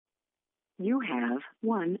You have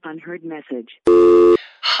one unheard message.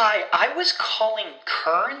 Hi, I was calling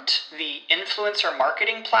Current, the influencer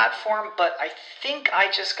marketing platform, but I think I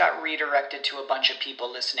just got redirected to a bunch of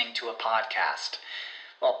people listening to a podcast.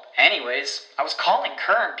 Well, anyways, I was calling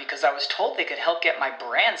Current because I was told they could help get my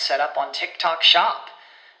brand set up on TikTok Shop,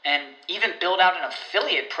 and even build out an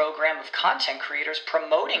affiliate program of content creators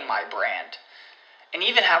promoting my brand, and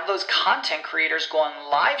even have those content creators go on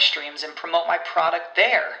live streams and promote my product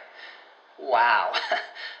there. Wow,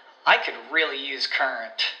 I could really use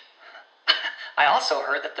Current. I also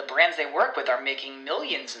heard that the brands they work with are making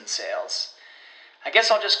millions in sales. I guess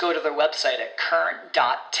I'll just go to their website at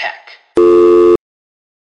current.tech.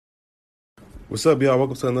 What's up, y'all?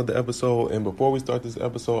 Welcome to another episode. And before we start this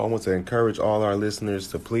episode, I want to encourage all our listeners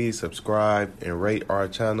to please subscribe and rate our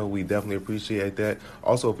channel. We definitely appreciate that.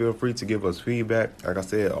 Also, feel free to give us feedback. Like I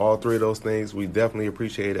said, all three of those things, we definitely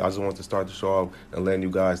appreciate it. I just want to start the show off and letting you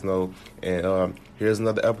guys know. And here's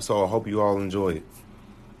another episode. I hope you all enjoy it.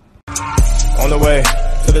 On the way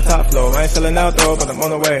to the top floor. I ain't selling out though, but I'm on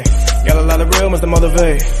the way. Got a lot of real ones to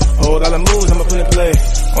motivate. Whole lot of moves I'ma put in play.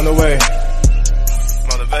 On the way.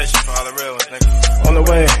 Motivation for all the real ones, nigga. On the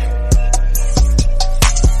way.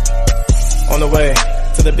 On the way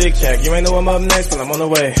to the big check. You ain't know I'm up next, but I'm on the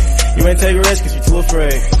way. You ain't take risks cause you too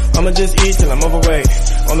afraid. I'ma just eat till I'm overweight.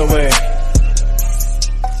 On the way.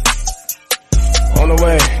 On the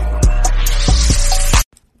way.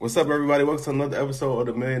 What's up, everybody? Welcome to another episode of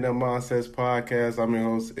the Millionaire Mindsets Podcast. I'm your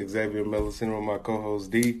host, Xavier Miller, sitting with my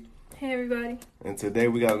co-host, D. Hey, everybody. And today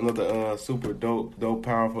we got another super dope,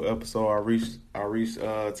 powerful episode. I reached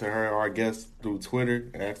to her, our guest, through Twitter,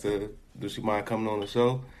 and asked her, does she mind coming on the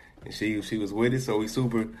show? And she was with it, so we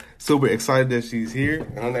super excited that she's here.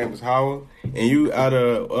 And her name is Hawa. And you out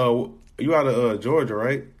of Georgia,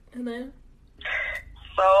 right? Atlanta.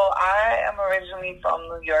 So I am originally from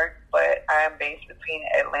New York, but I am based between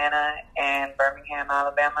Atlanta and Birmingham,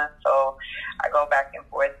 Alabama. So I go back and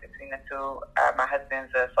forth between the two. My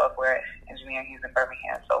husband's a software engineer. He's in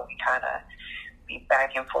Birmingham, so we kind of be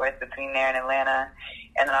back and forth between there and Atlanta.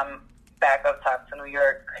 And then I'm back up top to New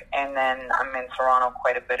York, and then I'm in Toronto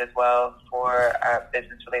quite a bit as well for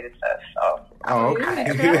business-related stuff. So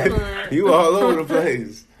okay. You all over the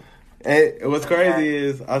place. And what's crazy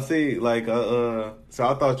is I see so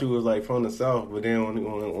I thought you was like from the South, but then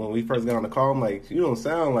when we first got on the call, I'm like, you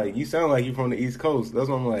sound like you're from the East Coast. That's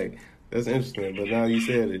what I'm like. That's interesting. But now you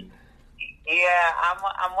said it. Yeah,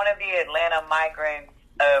 I'm one of the Atlanta migrants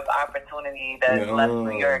of opportunity that left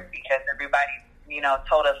New York because everybody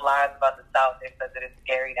told us lies about the South. They said that it's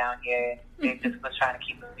scary down here. They just was trying to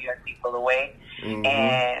keep the New York people away,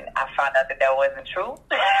 and I found out that wasn't true.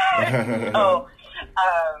 So.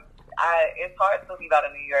 It's hard to leave out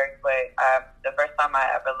of New York, but the first time I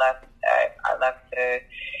ever left, I left to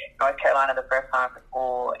North Carolina the first time for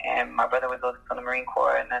school, and my brother was also in the Marine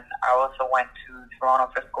Corps, and then I also went to Toronto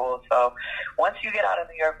for school. So once you get out of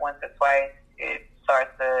New York once or twice, it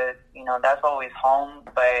starts to, that's always home,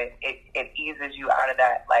 but it eases you out of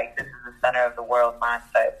that, like, this is the center of the world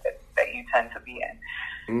mindset that you tend to be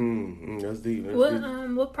in. That's deep.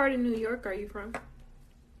 What part of New York are you from?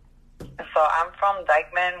 So I'm from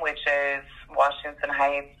Dykeman, which is Washington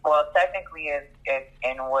Heights. Well, technically it's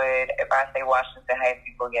Inwood. If I say Washington Heights,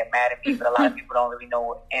 people get mad at me, but a lot of people don't really know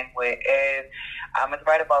what Inwood is. It's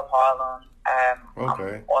right above Harlem.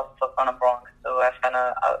 Okay. I'm also from the Bronx, so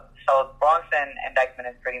so Bronx and Dykeman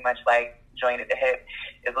is pretty much like joined at the hip.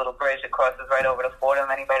 There's a little bridge that crosses right over the Fordham.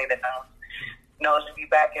 Anybody that knows to be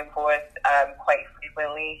back and forth quite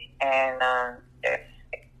frequently, and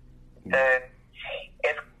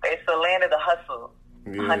it's the land of the hustle,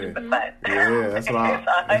 100%. Yeah, that's what it's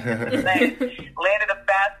 100%. Land of the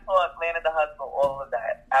fast talk, land of the hustle, all of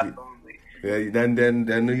that, absolutely. Yeah,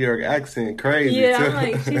 that New York accent, crazy. Yeah, too. I'm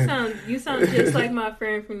like, you sound just like my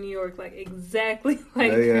friend from New York, like exactly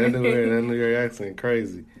like her. That New York accent,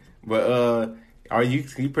 crazy. But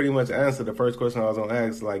you pretty much answered the first question I was gonna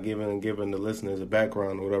ask, like giving the listeners a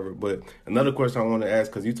background or whatever. But another question I want to ask,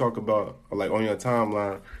 because you talk about, like, on your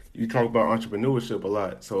timeline, you talk about entrepreneurship a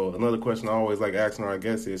lot. So another question I always like asking our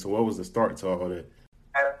guests is, so what was the start to all that?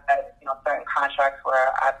 I've had, certain contracts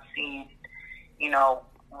where I've seen,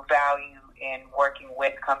 value in working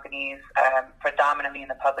with companies, predominantly in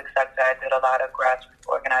the public sector. I did a lot of grassroots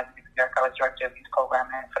organizing in New York. I was director of youth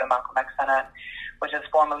programming for the Malcolm X Center, which is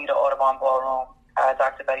formerly the Audubon Ballroom.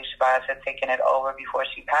 Dr. Betty Shabazz had taken it over before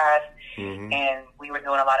she passed, and we were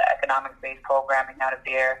doing a lot of economic-based programming out of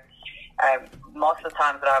there. Most of the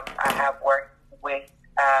times that I have worked with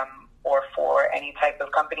or for any type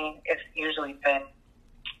of company, it's usually been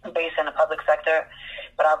based in the public sector.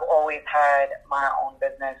 but I've always had my own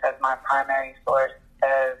business as my primary source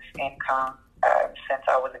of income since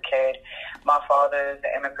I was a kid. My father's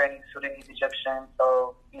an immigrant, he's Sudanese Egyptian,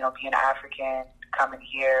 so, being African, coming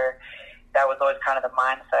here, that was always kind of the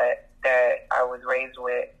mindset that I was raised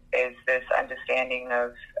with, is this understanding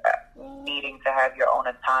of needing to have your own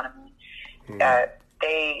autonomy.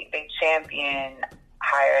 They champion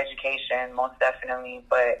higher education, most definitely,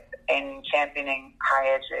 but in championing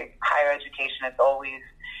higher education, it's always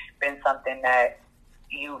been something that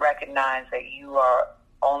you recognize that you are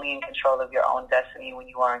only in control of your own destiny when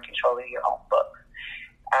you are in control of your own book.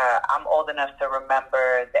 I'm old enough to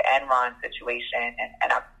remember the Enron situation,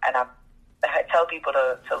 and I tell people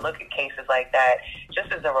to look at cases like that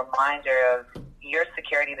just as a reminder of your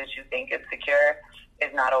security that you think is secure is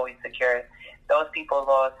not always secure. Those people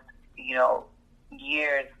lost,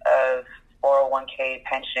 years of 401k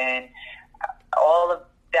pension, all of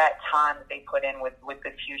that time that they put in with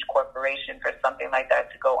this huge corporation for something like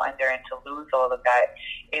that to go under, and to lose all of that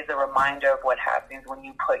is a reminder of what happens when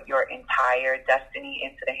you put your entire destiny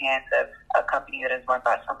into the hands of a company that is run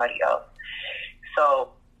by somebody else.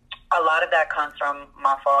 So a lot of that comes from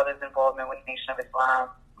my father's involvement with Nation of Islam,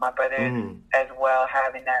 my brothers as well,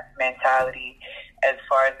 having that mentality as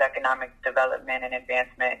far as economic development and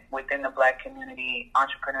advancement within the Black community.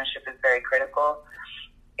 Entrepreneurship is very critical.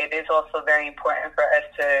 It is also very important for us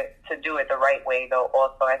to do it the right way, though.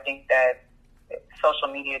 Also, I think that social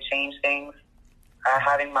media changed things.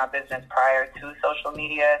 Having my business prior to social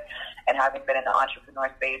media and having been in the entrepreneur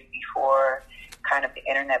space before kind of the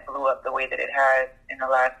internet blew up the way that it has in the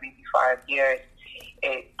last maybe 5 years,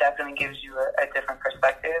 it definitely gives you a different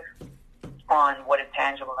perspective on what is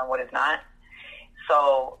tangible and what is not.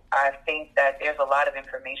 So I think that there's a lot of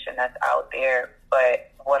information that's out there,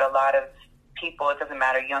 but what a lot of people, it doesn't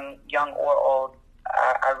matter, young or old,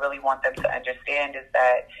 I really want them to understand is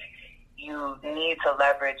that you need to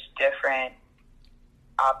leverage different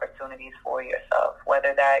opportunities for yourself,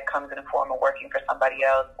 whether that comes in the form of working for somebody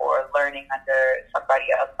else or learning under somebody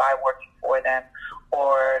else by working for them,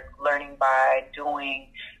 or learning by doing,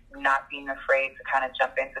 not being afraid to kind of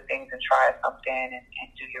jump into things and try something and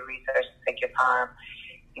do your research and take your time.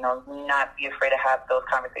 Not be afraid to have those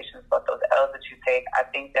conversations about those L's that you take. I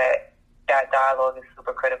think that dialogue is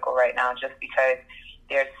super critical right now, just because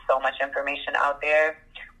there's so much information out there.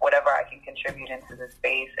 Whatever I can contribute into the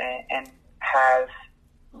space and have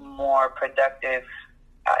more productive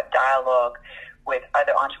dialogue with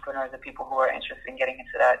other entrepreneurs and people who are interested in getting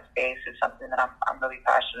into that space is something that I'm really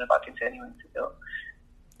passionate about continuing to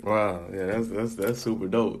do. Wow, yeah, that's super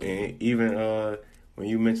dope. And even when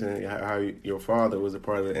you mentioned how your father was a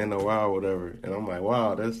part of the NOI or whatever, and I'm like,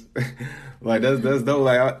 wow, that's that's dope.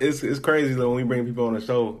 Like it's crazy though when we bring people on the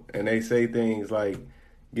show and they say things like,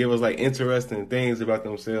 give us like interesting things about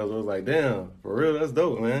themselves. I was like, damn, for real, that's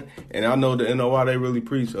dope, man. And I know the NOI, they really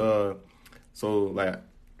preach, so like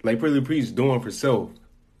really preach doing for self.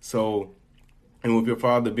 So, and with your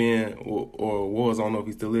father being or was, I don't know if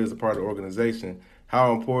he still is, a part of the organization,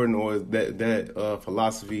 how important or that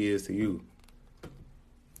philosophy is to you?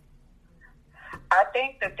 I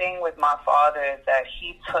think the thing with my father is that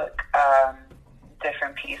he took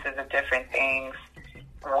different pieces of different things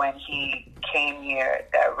when he came here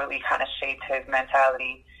that really kind of shaped his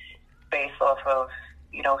mentality based off of,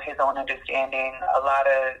 his own understanding. A lot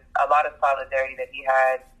of solidarity that he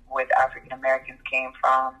had with African Americans came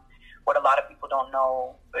from what a lot of people don't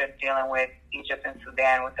know, dealing with Egypt and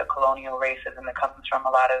Sudan, with the colonial racism that comes from a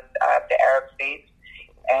lot of the Arab states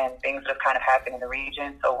and things that have kind of happened in the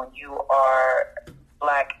region. So when you are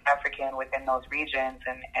Black African within those regions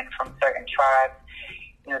and from certain tribes,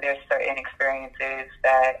 there's certain experiences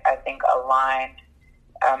that I think aligned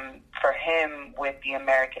for him with the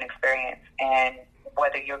American experience. And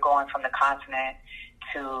whether you're going from the continent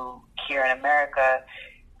to here in America,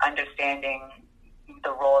 understanding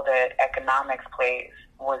the role that economics plays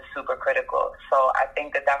was super critical. So I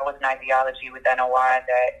think that was an ideology with NOI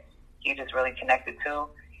that he just really connected to.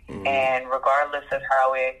 Mm-hmm. And regardless of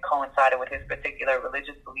how it coincided with his particular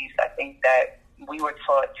religious beliefs, I think that we were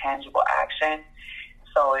taught tangible action.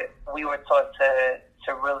 So we were taught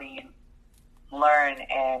to really learn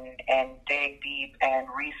and dig deep and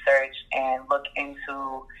research and look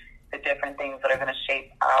into the different things that are going to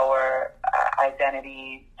shape our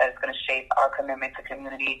identity, that is going to shape our commitment to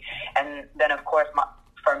community. And then, of course,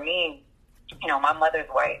 for me, my mother's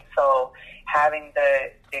white, so having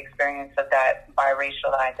the experience of that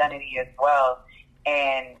biracial identity as well,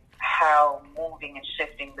 and how moving and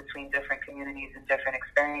shifting between different communities and different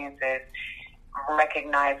experiences,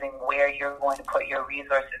 recognizing where you're going to put your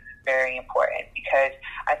resources is very important, because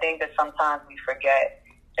I think that sometimes we forget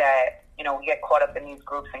that, we get caught up in these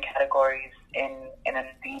groups and categories in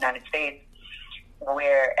the United States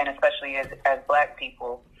where, and especially as Black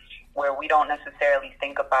people, where we don't necessarily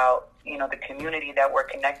think about, the community that we're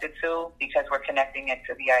connected to because we're connecting it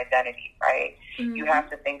to the identity, right? Mm-hmm. You have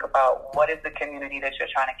to think about what is the community that you're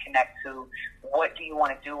trying to connect to? What do you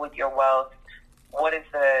want to do with your wealth? What is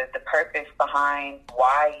the purpose behind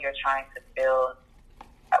why you're trying to build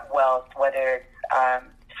wealth, whether it's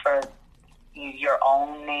for your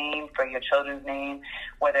own name, for your children's name,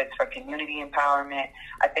 whether it's for community empowerment.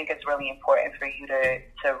 I think it's really important for you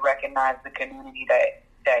to recognize the community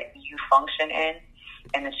that you function in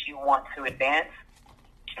and that you want to advance,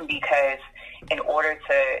 because in order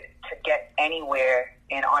to get anywhere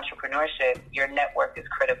in entrepreneurship, your network is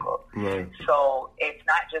critical. Right. So it's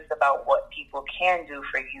not just about what people can do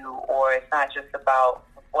for you, or it's not just about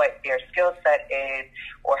what their skill set is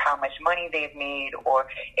or how much money they've made, or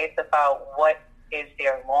it's about what is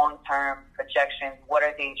their long-term projections, what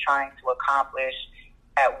are they trying to accomplish,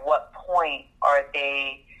 at what point are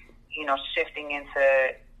they, shifting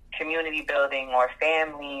into community building or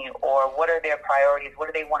family, or what are their priorities, what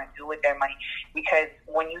do they want to do with their money? Because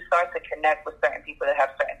when you start to connect with certain people that have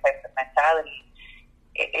certain types of mentality,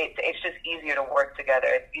 it's just easier to work together.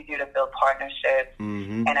 It's easier to build partnerships.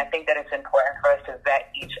 Mm-hmm. And I think that it's important for us to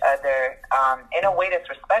vet each other in a way that's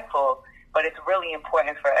respectful, but it's really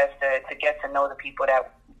important for us to get to know the people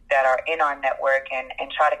that are in our network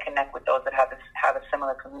and try to connect with those that have a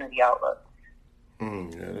similar community outlook.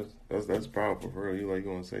 Yeah, that's powerful, for real. You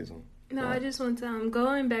want to say something? No, I just want to,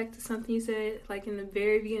 going back to something you said, like in the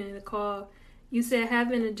very beginning of the call, you said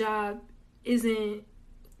having a job isn't,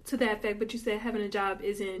 to that effect, but you said having a job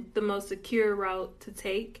isn't the most secure route to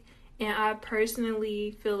take. And I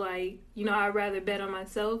personally feel like, I'd rather bet on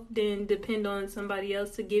myself than depend on somebody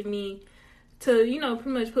else to give me, to, pretty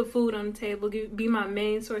much put food on the table, be my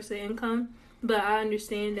main source of income. But I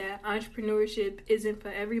understand that entrepreneurship isn't for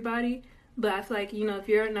everybody. But I feel like, if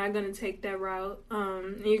you're not going to take that route,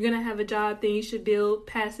 and you're going to have a job, then you should build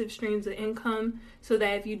passive streams of income so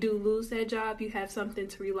that if you do lose that job, you have something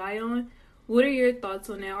to rely on. What are your thoughts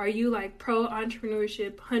on that? Are you pro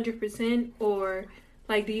entrepreneurship 100%, or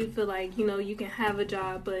do you feel like, you can have a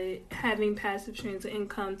job, but having passive streams of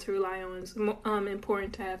income to rely on is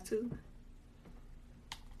important to have too?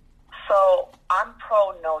 So I'm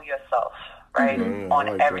pro know yourself, right? Mm-hmm.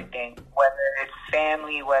 On everything, whether it's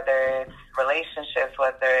family, whether it's relationships,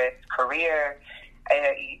 whether it's career,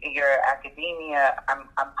 your academia.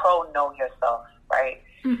 I'm pro know yourself, right?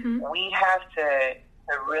 Mm-hmm. We have to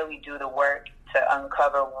really do the work to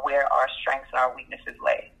uncover where our strengths and our weaknesses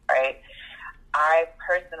lay, right? I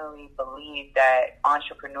personally believe that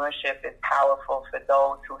entrepreneurship is powerful for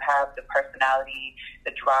those who have the personality,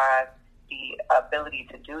 the drive, the ability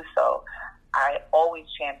to do so. I always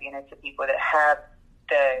champion it to people that have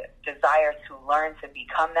the desire to learn to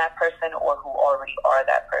become that person or who already are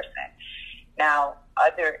that person. Now,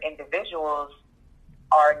 other individuals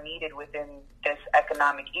are needed within this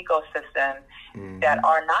economic ecosystem that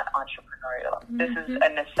are not entrepreneurial. This is a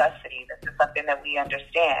necessity. This is something that we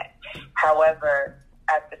understand. However,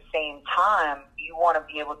 at the same time, you want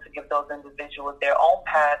to be able to give those individuals their own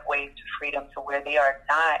pathways to freedom to where they are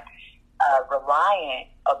not reliant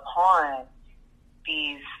upon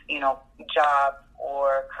these, jobs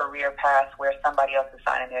or career paths where somebody else is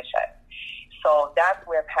signing their check. So that's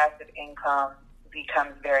where passive income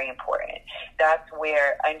becomes very important. That's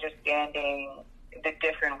where understanding the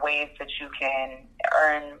different ways that you can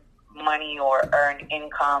earn money or earn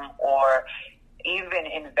income or even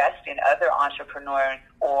invest in other entrepreneurs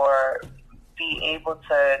or be able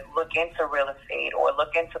to look into real estate or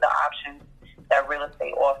look into the options that real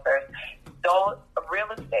estate offers. Those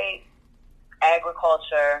real estate,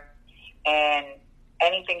 agriculture, and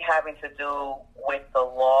anything having to do with the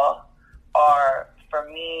law are, for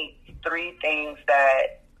me, three things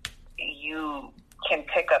that you can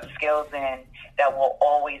pick up skills in that will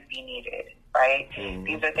always be needed, right? Mm-hmm.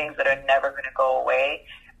 These are things that are never going to go away.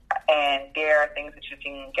 And there are things that you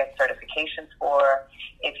can get certifications for.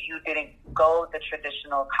 If you didn't go the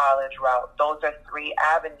traditional college route, those are three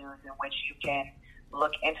avenues in which you can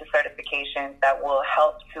look into certifications that will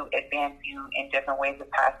help to advance you in different ways of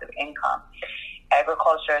passive income.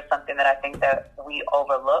 Agriculture is something that I think that we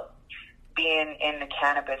overlook. Being in the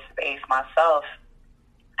cannabis space myself,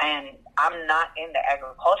 and I'm not in the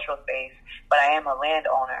agricultural space, but I am a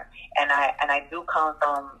landowner, and I do come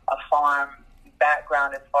from a farm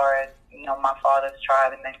background as far as, my father's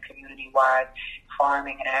tribe, and then community-wide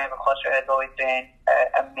farming and agriculture has always been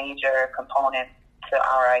a major component to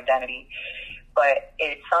our identity. But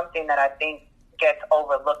it's something that I think gets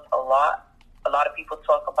overlooked a lot A lot of people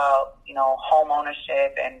talk about, home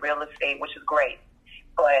ownership and real estate, which is great.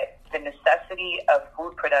 But the necessity of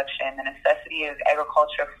food production, the necessity of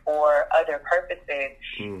agriculture for other purposes,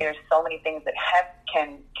 there's so many things that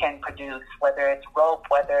hemp can produce, whether it's rope,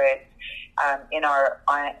 whether it's in our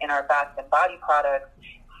bath and body products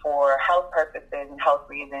for health purposes and health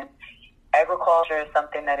reasons. Agriculture is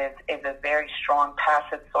something that is a very strong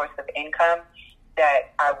passive source of income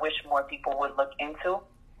that I wish more people would look into,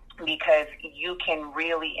 because you can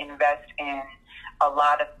really invest in a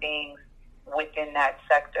lot of things within that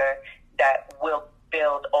sector that will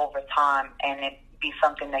build over time, and it be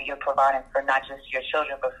something that you're providing for not just your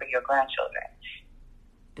children but for your grandchildren.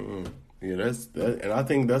 Yeah, that's that, and I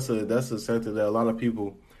think that's a sector that a lot of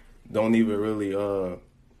people don't even really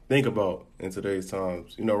think about in today's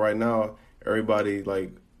times. Right now everybody,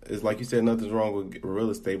 like, it's like you said, nothing's wrong with real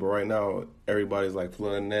estate, but right now everybody's like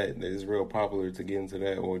flooding that. It's real popular to get into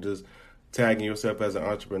that, or just tagging yourself as an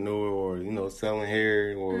entrepreneur, or selling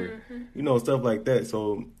hair, or stuff like that.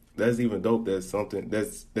 So that's even dope. That's something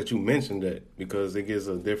that you mentioned that, because it gives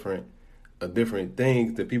a different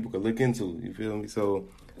thing that people could look into. You feel me? So,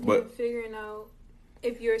 but figuring out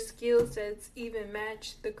if your skill sets even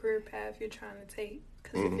match the career path you're trying to take,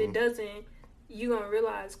 because if it doesn't, you're going to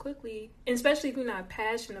realize quickly, and especially if you're not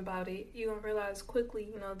passionate about it, you're going to realize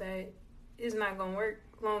quickly, that it's not going to work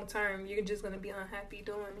long term. You're just going to be unhappy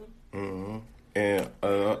doing it. Mm-hmm. And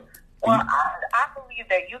well, I believe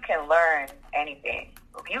that you can learn anything.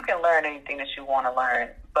 You can learn anything that you want to learn,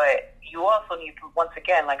 but you also need to, once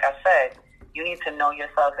again, like I said, you need to know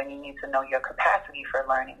yourself and you need to know your capacity for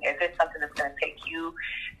learning. Is it something that's going to take you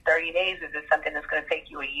 30 days? Is it something that's going to take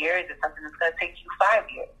you a year? Is it something that's going to take you 5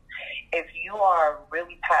 years? If you are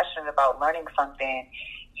really passionate about learning something,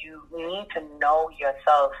 you need to know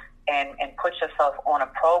yourself and put yourself on a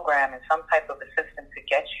program and some type of a system to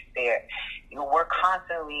get you there. We're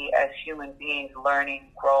constantly, as human beings,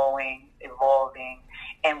 learning, growing, evolving.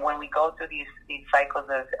 And when we go through these cycles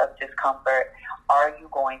of discomfort, are you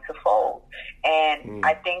going to fold? And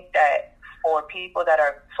I think that for people that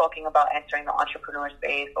are talking about entering the entrepreneur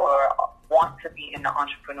space or want to be in the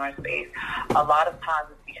entrepreneur space, a lot of times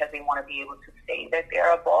it's because they want to be able to say that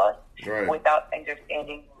they're a boss, right, without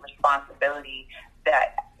understanding the responsibility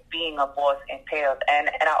that being a boss entails. And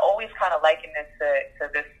I always kind of liken this to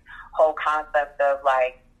this whole concept of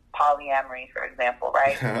like polyamory, for example,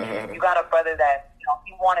 right? You got a brother that,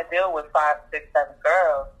 he want to deal with 5, 6, 7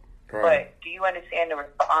 girls, right, but do you understand the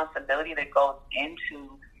responsibility that goes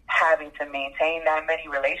into having to maintain that many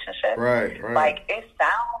relationships? Right. Like, it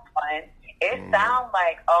sounds fun. It sounds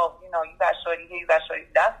like, you got shorty here, you got shorty.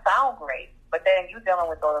 That sounds great. But then you dealing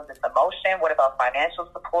with all of this emotion. What about financial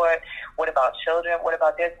support? What about children? What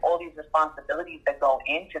about this? All these responsibilities that go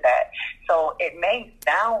into that. So it may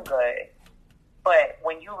sound good, but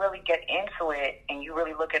when you really get into it and you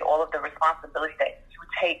really look at all of the responsibility that you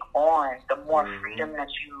take on, the more freedom that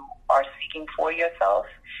you are seeking for yourself,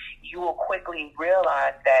 you will quickly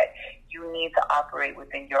realize that you need to operate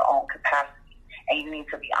within your own capacity, and you need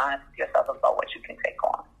to be honest with yourself about what you can take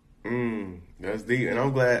on. That's deep, and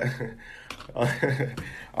I'm glad.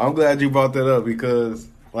 I'm glad you brought that up, because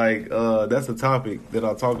that's a topic that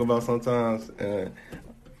I talk about sometimes, and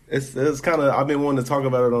it's kind of, I've been wanting to talk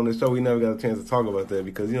about it on the show. We never got a chance to talk about that,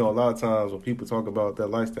 because a lot of times when people talk about that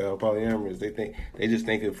lifestyle, polyamorous, they just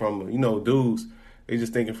thinking from dudes. They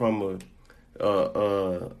just thinking from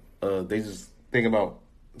they just think about,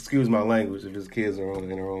 excuse my language if it's kids are in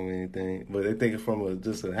the room or anything, but they thinking from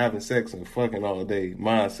just having sex and fucking all day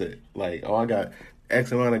mindset. Like, I got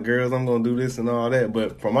X amount of girls, I'm gonna do this and all that.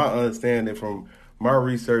 But from my understanding, from my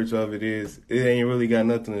research of it, is it ain't really got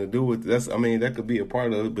nothing to do with that could be a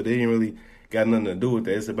part of it, but it ain't really got nothing to do with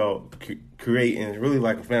that. It's about creating really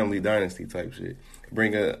like a family dynasty type shit,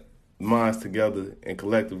 bringing minds together and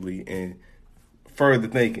collectively and further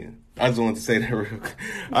thinking. I just wanted to say that real quick.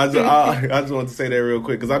 I just wanted to say that real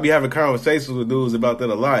quick, because I be having conversations with dudes about that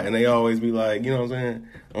a lot, and they always be like, you know what I'm saying?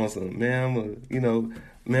 I'm saying,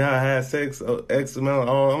 man, I had sex X amount.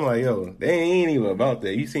 I'm like, yo, they ain't even about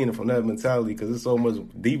that. You seen it from that mentality, because it's so much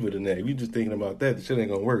deeper than that. If you just thinking about that, the shit ain't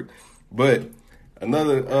gonna work. But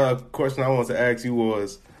another question I wanted to ask you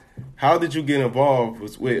was, how did you get involved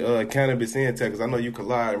with cannabis and tech? Because I know you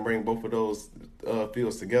collide and bring both of those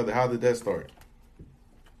fields together. How did that start?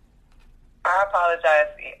 I apologize.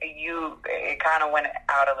 It kind of went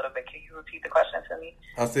out a little bit. Can you repeat the question to me?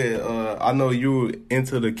 I said, I know you were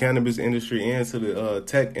into the cannabis industry and into the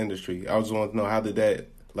tech industry. I just wanted to know, how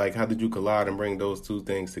did you collide and bring those two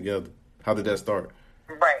things together? How did that start?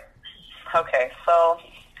 Right. Okay. So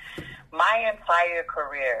my entire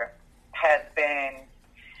career has been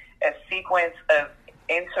a sequence of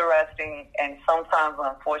interesting and sometimes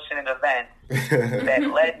unfortunate events that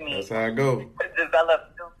led me That's how I go. to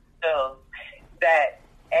develop new skills that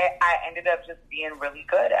I ended up just being really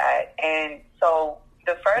good at. And so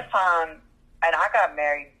the first time, and I got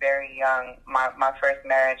married very young. My first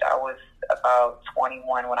marriage, I was about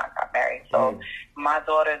 21 when I got married. So my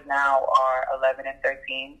daughters now are 11 and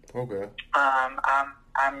 13. Okay.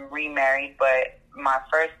 I'm remarried, but my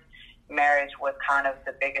first marriage was kind of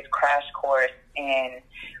the biggest crash course in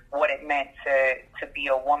what it meant to be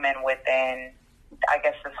a woman within, I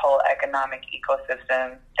guess, this whole economic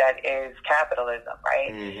ecosystem that is capitalism,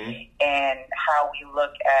 right? Mm-hmm. And how we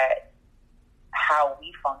look at how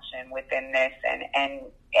we function within this. And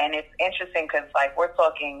it's interesting because, like, we're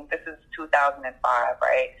talking, this is 2005,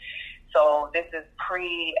 right? So this is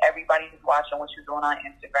everybody's watching what you're doing on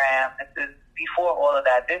Instagram. This is before all of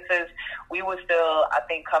that. We were still, I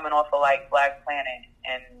think, coming off of, like, Black Planet.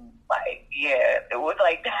 And, like, yeah, it was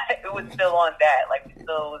like that. It was still on that. Like,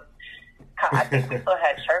 I think we still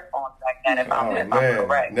had church phones back then, if I'm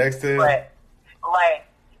correct. Next to But, like,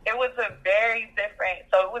 it was a very different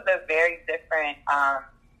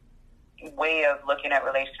way of looking at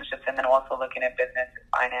relationships, and then also looking at business and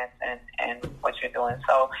finance and what you're doing.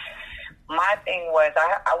 So my thing was,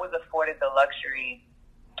 I was afforded the luxury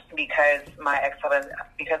because my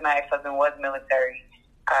ex-husband was military.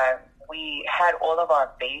 We had all of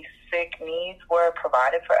our basic needs were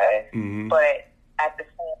provided for us, mm-hmm. but at the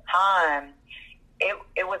same time,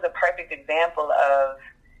 it was a perfect example of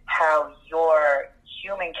how your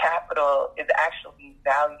human capital is actually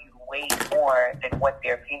valued way more than what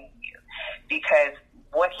they're paying you. Because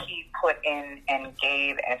what he put in and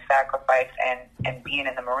gave and sacrificed and being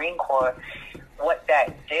in the Marine Corps, what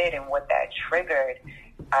that did and what that triggered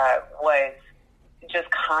was just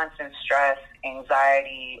constant stress,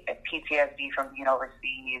 anxiety, PTSD from being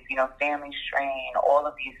overseas, family strain, all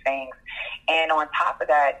of these things. And on top of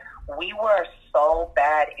that, we were so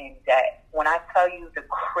bad in debt. When I tell you the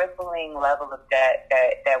crippling level of debt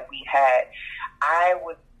that we had, I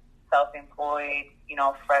was self-employed,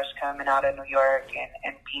 fresh coming out of New York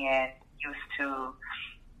and being used to,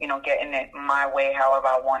 getting it my way however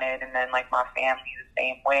I wanted. And then, like, my family the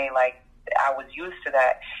same way. Like, I was used to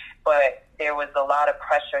that. But there was a lot of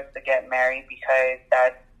pressure to get married because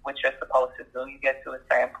that's what you're supposed to do. You get to a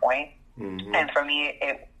certain point. Mm-hmm. And for me,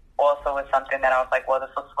 it also was something that I was like, well, this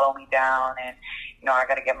will slow me down, and, I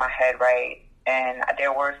got to get my head right. And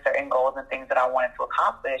there were certain goals and things that I wanted to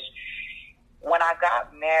accomplish. When I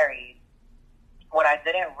got married, what I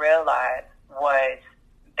didn't realize was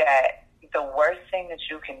that the worst thing that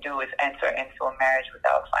you can do is enter into a marriage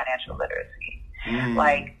without financial literacy. Mm.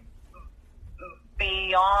 Like,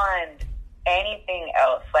 beyond anything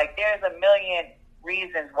else, like, there's a million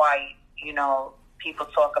reasons why, people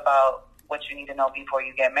talk about what you need to know before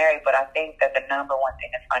you get married, but I think that the number one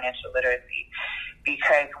thing is financial literacy,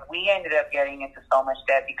 because we ended up getting into so much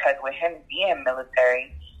debt because with him being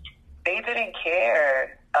military, they didn't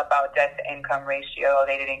care about debt to income ratio.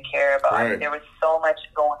 They didn't care about right. There was so much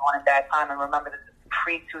going on at that time. And remember, this is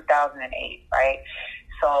pre-2008, right?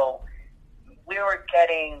 So we were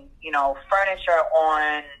getting, furniture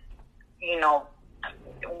on,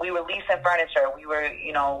 we were leasing furniture. We were,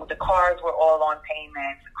 the cars were all on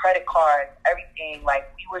payments, credit cards, everything.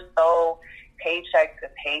 Like, we were so paycheck to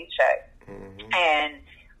paycheck. Mm-hmm. And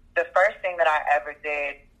the first thing that I ever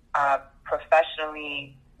did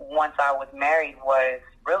professionally once I was married was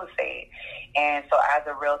real estate. And so as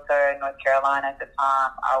a realtor in North Carolina at the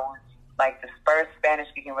time, I was like the first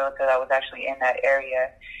Spanish-speaking realtor that was actually in that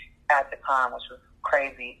area at the time, which was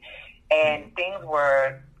crazy. And things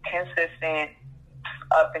were consistent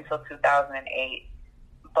up until 2008,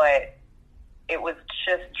 but it was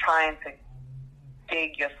just trying to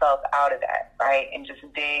dig yourself out of that, right? And just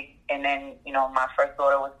dig. And then, my first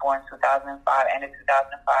daughter was born in 2005, end of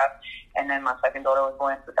 2005, and then my second daughter was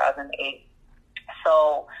born in 2008.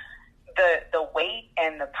 So the weight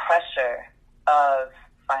and the pressure of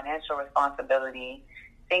financial responsibility,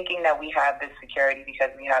 thinking that we have this security because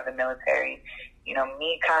we have the military,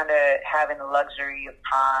 me kind of having the luxury of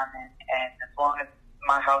time and as long as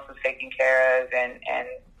my house is taken care of and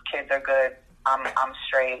kids are good, I'm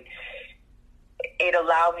straight. It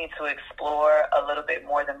allowed me to explore a little bit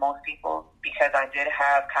more than most people because I did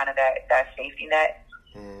have kind of that safety net.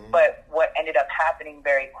 Mm-hmm. But what ended up happening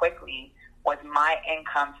very quickly was my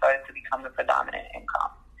income started to become the predominant income.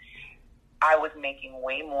 I was making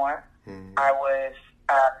way more. Mm-hmm. I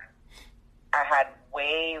had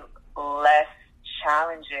way less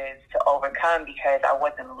challenges to overcome because I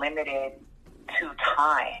wasn't limited to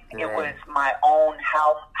time. Right. It was my own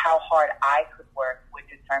how hard I could work, which would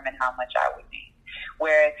determine how much I would make.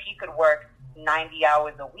 Whereas he could work 90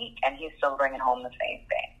 hours a week and he's still bringing home the same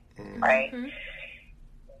thing, right? Mm-hmm.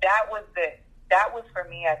 That was for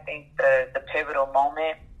me, I think, the pivotal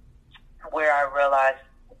moment where I realized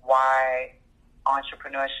why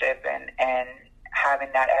entrepreneurship and having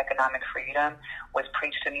that economic freedom was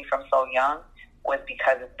preached to me from so young, was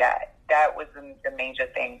because of that. That was the major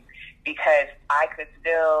thing, because I could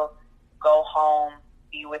still go home,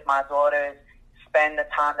 be with my daughters, spend the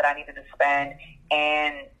time that I needed to spend,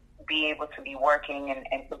 and be able to be working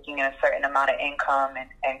and looking at a certain amount of income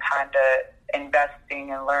and kind of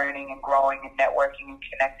investing and learning and growing and networking and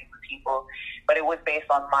connecting with people. But it was based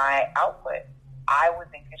on my output. I was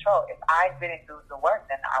in control. If I didn't do the work,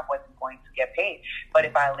 then I wasn't going to get paid. But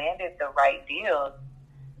if I landed the right deals,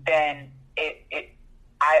 then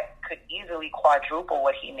I could easily quadruple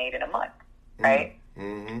what he made in a month, right?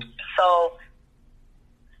 Mm-hmm. So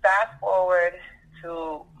fast forward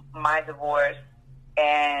to my divorce,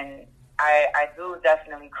 and I do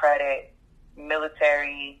definitely credit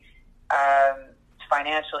military,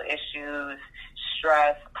 financial issues,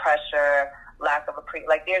 stress, pressure, lack of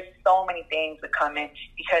there's so many things that come in,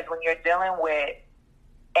 because when you're dealing with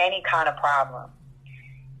any kind of problem,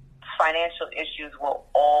 financial issues will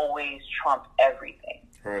always trump everything.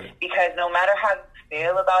 Right. Because no matter how you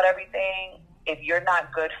feel about everything, if you're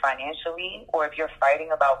not good financially, or if you're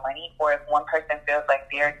fighting about money, or if one person feels like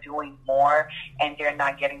they're doing more and they're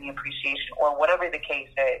not getting the appreciation, or whatever the case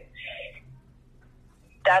is,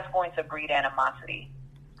 that's going to breed animosity.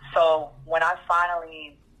 So when I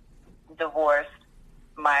finally divorced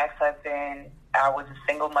my ex-husband, I was a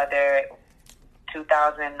single mother,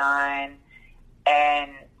 2009,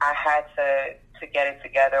 and I had to get it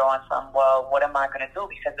together on some, well, what am I going to do?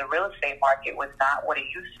 Because the real estate market was not what it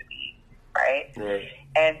used to be, right?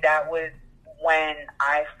 And that was when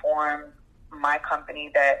I formed my company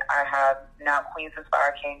that I have now, Queens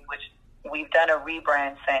Inspire Kings, which we've done a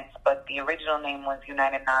rebrand since, but the original name was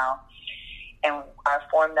United Now. And I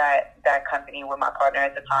formed that company with my partner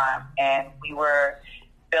at the time, and we were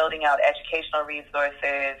building out educational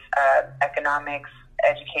resources, economics,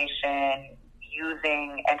 education,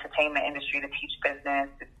 using entertainment industry to teach business,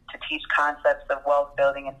 to teach concepts of wealth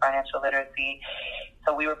building and financial literacy.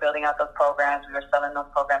 So we were building out those programs. We were selling those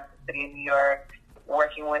programs to the city of New York,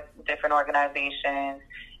 working with different organizations.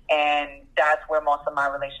 And that's where most of my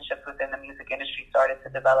relationships within the music industry started to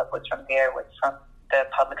develop, was from there, was from the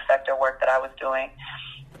public sector work that I was doing.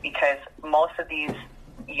 Because most of these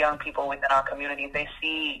young people within our communities, they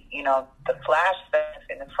see, the flash stuff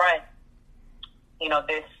in the front,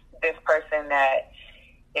 this person that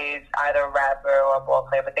is either a rapper or a ball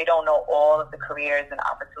player, but they don't know all of the careers and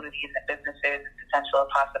opportunities and businesses and potential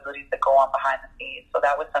possibilities that go on behind the scenes. So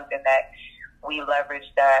that was something that we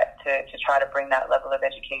leveraged that to try to bring that level of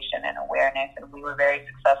education and awareness, and we were very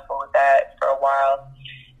successful with that for a while.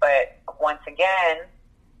 But once again,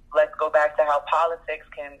 let's go back to how politics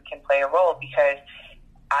can play a role, because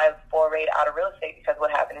I forayed out of real estate because what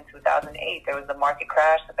happened in 2008, there was a market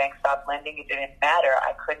crash, the bank stopped lending, it didn't matter.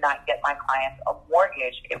 I could not get my clients a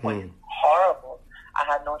mortgage. It was horrible. I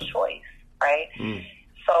had no choice, right?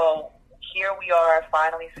 So here we are,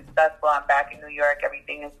 finally successful. I'm back in New York.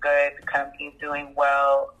 Everything is good. The company's doing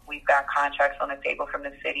well. We've got contracts on the table from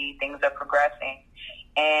the city. Things are progressing.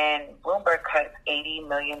 And Bloomberg cut $80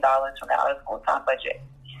 million from the out-of-school time budget.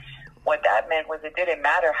 What that meant was it didn't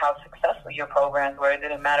matter how successful your programs were. It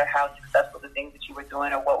didn't matter how successful the things that you were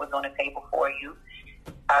doing or what was on the table for you.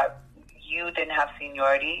 You didn't have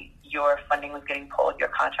seniority. Your funding was getting pulled. Your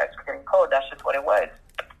contracts were getting pulled. That's just what it was.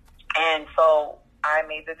 And so I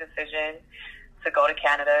made the decision to go to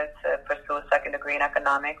Canada to pursue a second degree in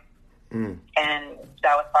economics. And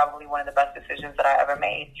that was probably one of the best decisions that I ever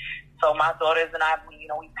made. So my daughters and I,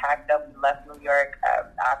 we packed up, we left New York.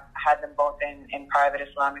 I had them both in private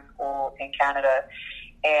Islamic school in Canada.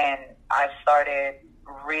 And I started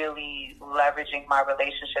really leveraging my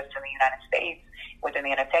relationships in the United States within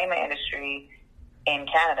the entertainment industry in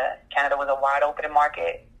Canada. Canada was a wide open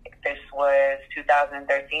market. This was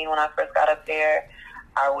 2013 when I first got up there.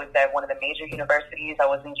 I was at one of the major universities. I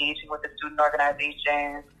was engaging with the student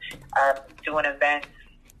organizations, doing events,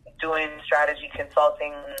 doing strategy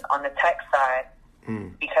consulting on the tech side,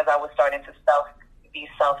 because I was starting to be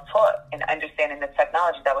self-taught and understanding the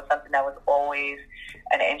technology. That was something that was always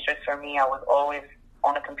an interest for me. I was always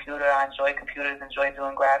on a computer. I enjoy computers, enjoy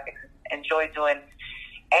doing graphics, enjoy doing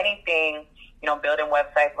anything, building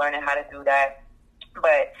websites, learning how to do that.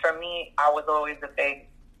 But for me, I was always a big,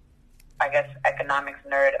 economics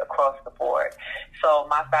nerd across the board. So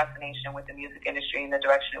my fascination with the music industry and the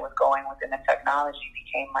direction it was going within the technology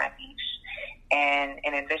became my niche. And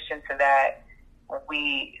in addition to that,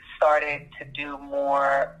 we started to do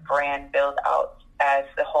more brand build outs as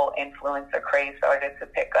the whole influencer craze started to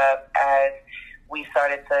pick up, as we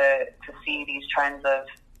started to see these trends of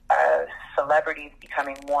celebrities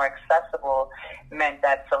becoming more accessible, meant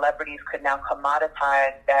that celebrities could now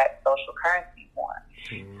commoditize that social currency more.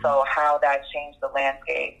 Mm-hmm. So how that changed the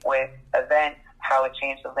landscape with events, how it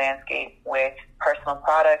changed the landscape with personal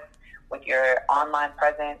products, with your online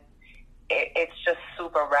presence, it's just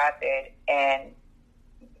super rapid. And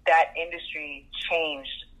that industry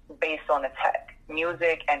changed based on the tech.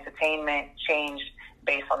 Music, entertainment changed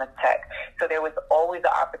based on the tech. So there was always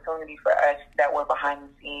an opportunity for us that were behind the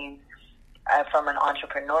scenes from an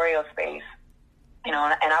entrepreneurial space. You know,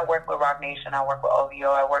 and I work with Rock Nation, I work with OVO,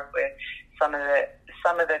 I work with some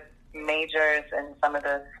of the majors and some of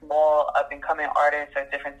the small up and coming artists or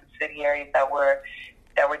different subsidiaries that were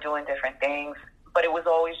doing different things. But it was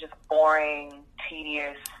always just boring,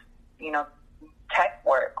 tedious, you know, tech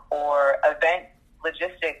work or event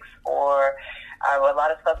logistics or a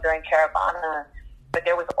lot of stuff during Caravana. But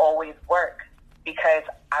there was always work because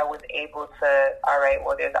I was able to, all right,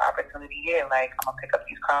 well, there's an opportunity here. Like, I'm going to pick up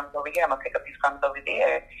these crumbs over here. I'm going to pick up these crumbs over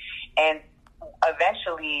there. And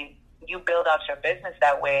eventually, you build out your business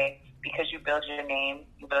that way because you build your name,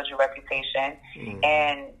 you build your reputation,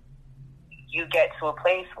 and you get to a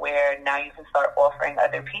place where now you can start offering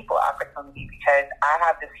other people opportunity because I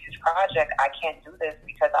have this huge project. I can't do this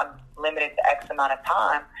because I'm limited to X amount of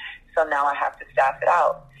time. So now I have to staff it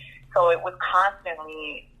out. So it was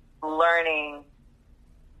constantly learning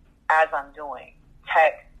as I'm doing.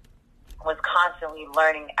 Tech was constantly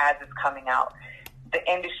learning as it's coming out. The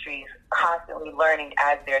industry's constantly learning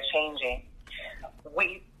as they're changing.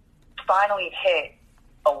 We finally hit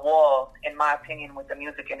a wall, in my opinion, with the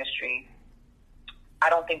music industry. I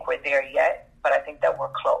don't think we're there yet, but I think that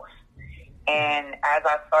we're close. And as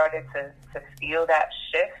I started to feel that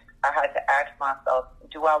shift, I had to ask myself,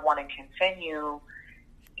 do I want to continue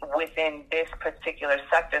within this particular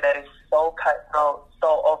sector that is so cutthroat,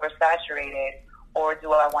 so oversaturated, or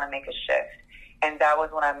do I want to make a shift? And that was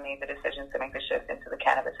when I made the decision to make the shift into the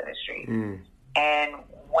cannabis industry. And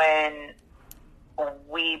when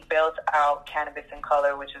we built out Cannabis in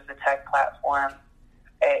Color, which is the tech platform,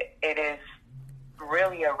 it is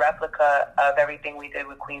really a replica of everything we did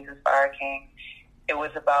with Queens Inspire King. It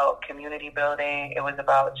was about community building. It was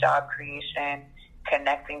about job creation,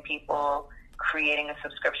 connecting people, creating a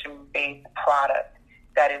subscription-based product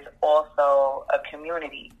that is also a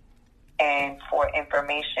community and for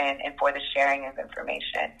information and for the sharing of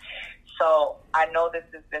information. So I know this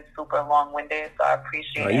has been super long-winded, so I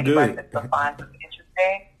appreciate anybody that still finds this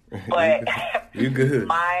interesting. But you good.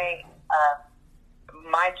 My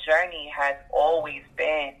journey has always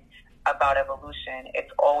been about evolution.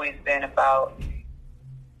 It's always been about,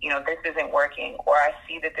 you know, this isn't working, or I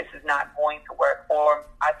see that this is not going to work, or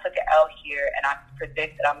I took an L here and I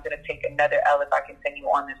predict that I'm going to take another L if I continue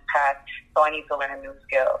on this path, so I need to learn a new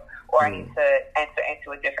skill, or I need to enter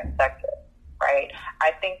into a different sector, right?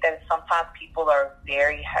 I think that sometimes people are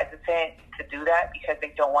very hesitant to do that because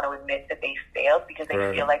they don't want to admit that they failed, because they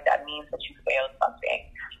feel like that means that you failed something.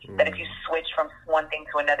 That if you switch from one thing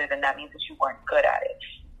to another, then that means that you weren't good at it.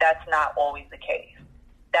 That's not always the case.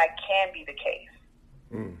 That can be the case.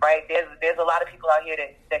 Right? There's a lot of people out here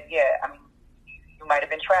that yeah, I mean, you might have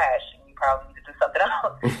been trash and you probably need to do something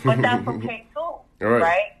else. But that's okay too.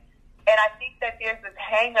 Right? And I think that there's this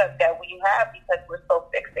hang up that we have because we're so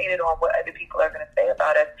fixated on what other people are going to say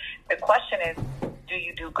about us. The question is, do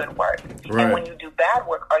you do good work? And when you do bad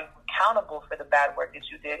work, are you accountable for the bad work that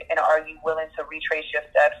you did? And are you willing to retrace your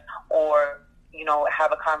steps, or, you know,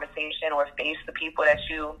 have a conversation or face the people that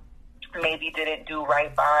you maybe didn't do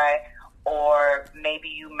right by, or maybe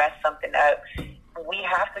you messed something up? We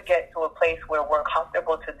have to get to a place where we're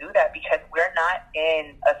comfortable to do that, because we're not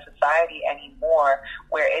in a society anymore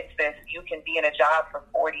where it's this, you can be in a job for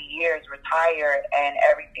 40 years, retire, and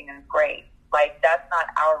everything is great. Like, that's not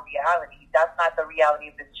our reality. That's not the reality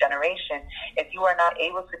of this generation. If you are not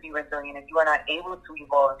able to be resilient, if you are not able to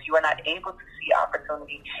evolve, if you are not able to see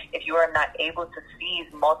opportunity, if you are not able to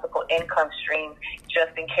seize multiple income streams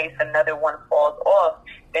just in case another one falls off,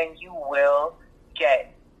 then you will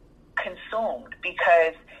get consumed,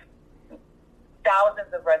 because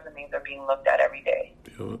thousands of resumes are being looked at every day.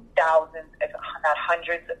 Thousands, if not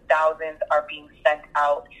hundreds of thousands, are being sent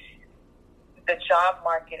out. The job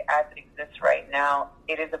market as it exists right now,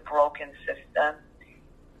 it is a broken system.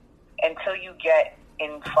 Until you get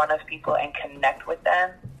in front of people and connect with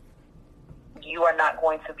them, you are not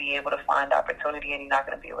going to be able to find opportunity, and you're not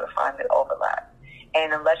going to be able to find the overlap.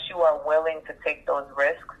 And unless you are willing to take those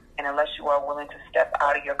risks and unless you are willing to step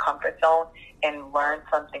out of your comfort zone and learn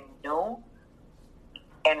something new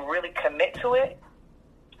and really commit to it,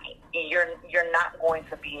 you're not going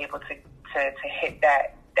to be able to hit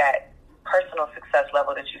that personal success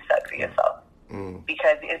level that you set for yourself,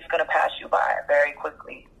 because it's going to pass you by very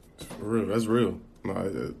quickly. For real, that's real.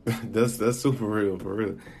 No, that's super real, for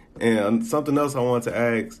real. And something else I want to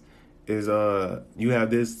ask is, you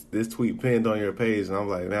have this tweet pinned on your page, and I'm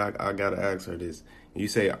like, man, I gotta ask her this. You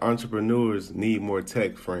say entrepreneurs need more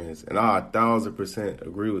tech friends, and I 1,000%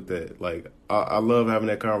 agree with that. Like, I love having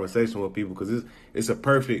that conversation with people because it's a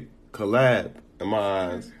perfect collab in my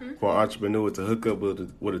eyes for an entrepreneur to hook up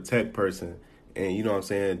with a tech person, and you know what I'm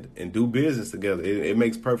saying, and do business together. It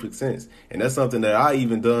makes perfect sense, and that's something that I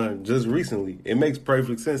even done just recently. It makes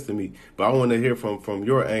perfect sense to me, but I want to hear from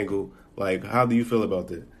your angle. Like, how do you feel about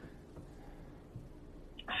that?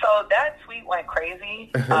 So that tweet went crazy.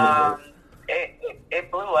 It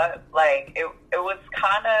blew up. Like it was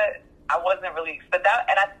kind of, I wasn't really, but that,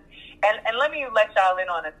 and let me let y'all in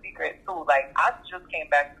on a secret too. Like, I just came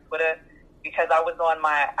back to Twitter because I was on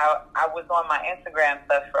my Instagram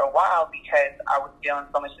stuff for a while because I was feeling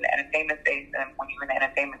so much in the entertainment space, and when you're in the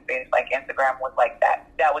entertainment space, like, Instagram was like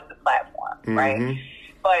that was the platform, right?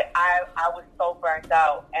 But I was so burnt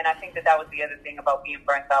out, and I think that was the other thing about being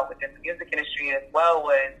burnt out within the music industry as well,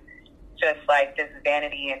 was just like this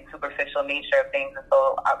vanity and superficial nature of things. And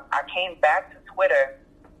so I came back to Twitter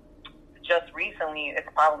just recently. It's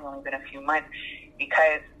probably only been a few months,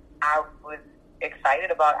 because I was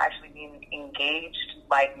excited about actually being engaged,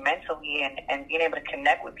 like, mentally, and being able to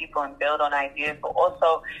connect with people and build on ideas. But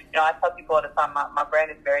also, you know, I tell people all the time, my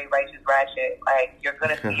brand is very righteous ratchet. Like, you're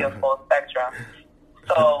going to see a full spectrum.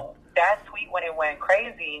 So that tweet, when it went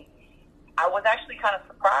crazy, I was actually kind of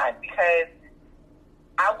surprised, because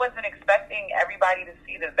I wasn't expecting everybody to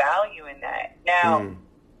see the value in that. Now,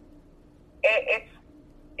 it's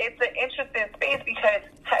an interesting space because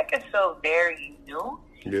tech is still very new,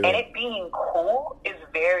 and it being cool is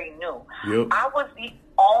very new. I was the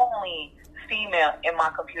only female in my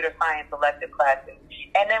computer science elective classes.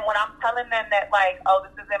 And then when I'm telling them that, like, oh,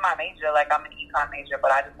 this isn't my major, like, I'm an econ major,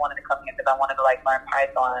 but I just wanted to come here because I wanted to, like, learn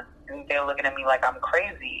Python, and they're looking at me like I'm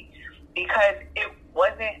crazy, because it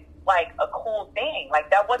wasn't, like, a cool thing. Like,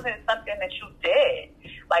 that wasn't something that you did.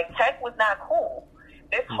 Like, tech was not cool.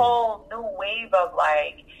 This whole new wave of,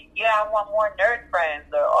 like, yeah, I want more nerd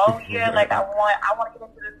friends, or, oh, yeah, like, I want to get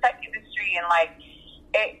into the tech industry, and, like,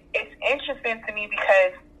 it's interesting to me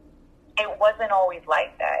because it wasn't always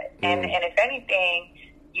like that. And if anything,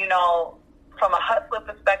 you know, from a hustler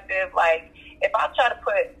perspective, like, if I try to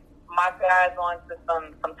put my guys onto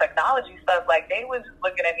some technology stuff, like, they was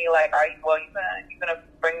looking at me like, are you gonna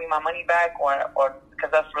bring me my money back, or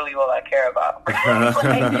because that's really all I care about. Like, so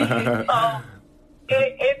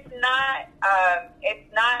it's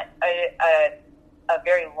not a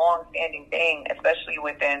very long-standing thing, especially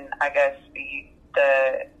within, I guess, the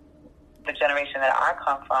generation that I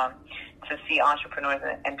come from, to see entrepreneurs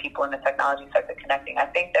and people in the technology sector connecting. I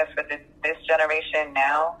think that for this generation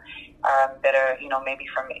now, that are, you know, maybe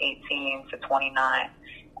from 18 to 29,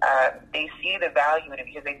 they see the value in it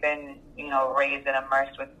because they've been, you know, raised and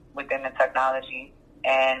immersed within the technology.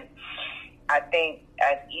 And I think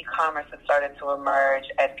as e-commerce has started to emerge,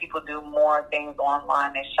 as people do more things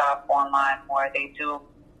online, they shop online more, they do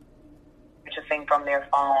purchasing from their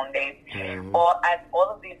phone, as all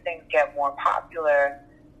of these things get more popular,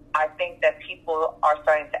 I think that people are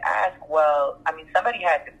starting to ask, well, I mean, somebody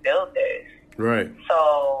had to build this. Right.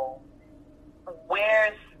 So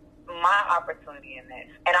where's my opportunity in this?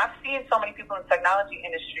 And I've seen so many people in the technology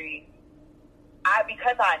industry,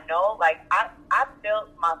 because I know, like, I built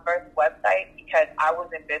my first website because I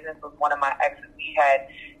was in business with one of my exes. We had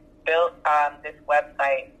built this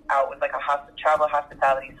website out with, like, a travel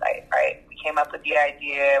hospitality site, right? We came up with the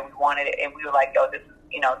idea, we wanted it, and we were like, yo, this is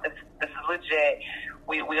legit.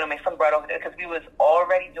 We're going to make some bread over there, because we was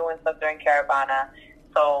already doing stuff during Caravana.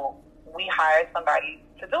 So we hired somebody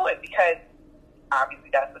to do it, because obviously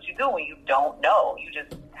that's what you do when you don't know. You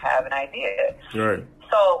just have an idea. Right.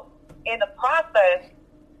 So in the process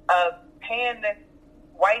of paying this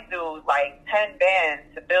white dude like 10 bands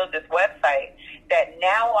to build this website that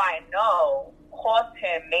now I know cost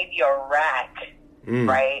him maybe a rack,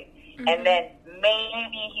 right? Mm-hmm. And then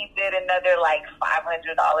maybe he did another like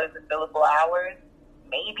 $500 in billable hours,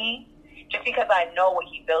 maybe, just because I know what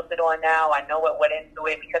he built it on now. I know what went into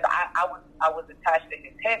it, because I was attached to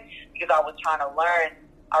his hip, because I was trying to learn,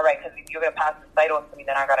 all right, because if you're going to pass the site on to me,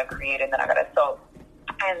 then I got to create it, and then I got to sew.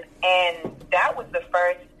 And that was the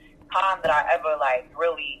first time that I ever, like,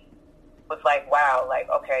 really, was like, wow, like,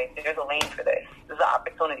 okay, there's a lane for this. There's an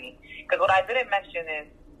opportunity. Because what I didn't mention is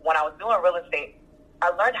when I was doing real estate,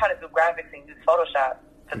 I learned how to do graphics and use Photoshop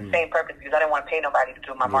for the same purpose because I didn't want to pay nobody to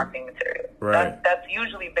do my marketing material. Right. That's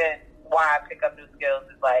usually been why I pick up new skills.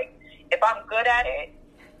 Is like, if I'm good at it,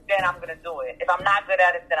 then I'm going to do it. If I'm not good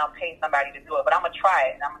at it, then I'll pay somebody to do it. But I'm going to try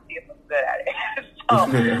it, and I'm going to see if I'm good at it. So,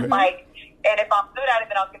 like, and if I'm good at it,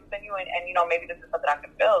 then I'll continue, and you know, maybe this is something I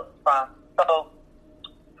can build from. So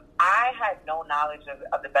I had no knowledge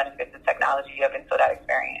of the benefits of technology up until that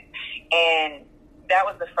experience. And that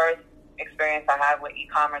was the first experience I had with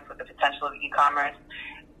e-commerce, with the potential of e-commerce.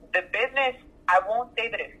 The business, I won't say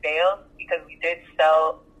that it failed because we did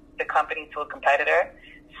sell the company to a competitor.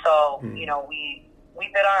 So, you know, we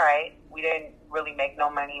did all right. We didn't really make no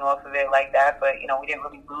money off of it like that, but, you know, we didn't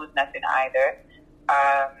really lose nothing either.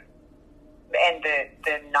 And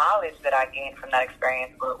the knowledge that I gained from that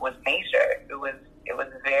experience was major. It was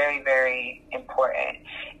very, very important.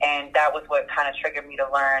 And that was what kind of triggered me to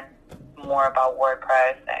learn more about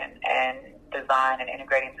WordPress and design and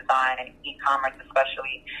integrating design and e-commerce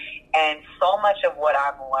especially. And so much of what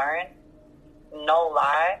I've learned, no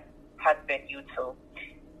lie, has been YouTube.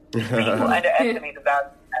 People underestimate the value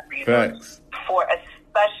of resources,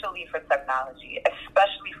 especially for technology,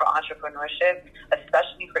 especially for entrepreneurship,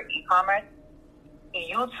 especially for e-commerce.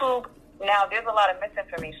 YouTube, now there's a lot of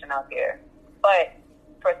misinformation out there, but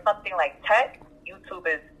for something like tech, YouTube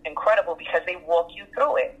is incredible because they walk you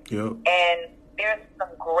through it. Yep. And there's some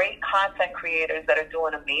great content creators that are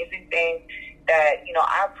doing amazing things that, you know,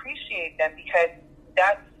 I appreciate them because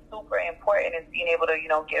that's super important is being able to, you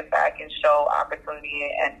know, give back and show opportunity.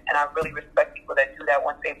 And I really respect people that do that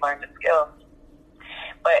once they've learned the skill.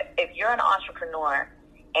 But if you're an entrepreneur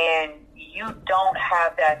and you don't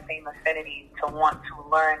have that same affinity to want to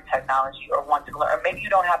learn technology or want to learn, or maybe you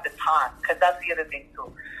don't have the time, because that's the other thing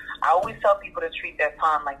too. I always tell people to treat their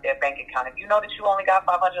time like their bank account. If you know that you only got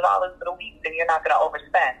 $500 for the week, then you're not going to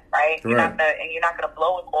overspend, right? You're not going to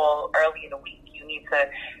blow it all early in the week. You need to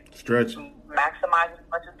stretch, maximize as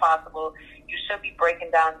much as possible. You should be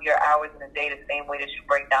breaking down your hours in a day the same way that you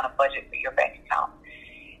break down a budget for your bank account.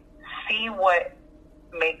 See what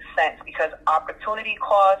makes sense, because opportunity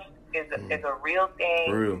cost is a real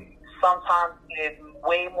thing. Real. Sometimes it is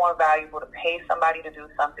way more valuable to pay somebody to do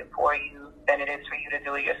something for you than it is for you to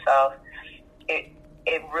do it yourself.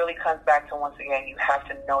 It really comes back to, once again, you have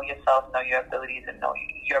to know yourself, know your abilities, and know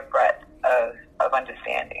your breadth of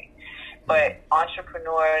understanding. But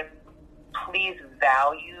entrepreneurs, please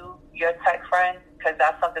value your tech friends, because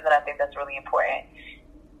that's something that I think that's really important.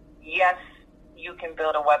 Yes, you can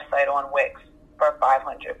build a website on Wix for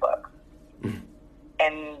 $500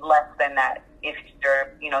 and less than that if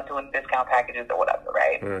you're, you know, doing discount packages or whatever,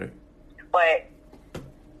 right? But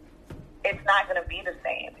it's not going to be the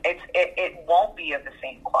same. It won't be of the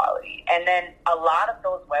same quality. And then a lot of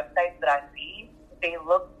those websites that I see, they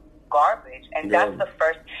look garbage. And that's the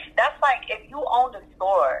first. That's like if you owned a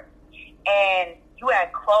store and you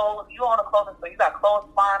had clothes, you own a clothing store, you got clothes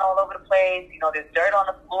flying all over the place, you know, there's dirt on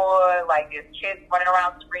the floor, like there's kids running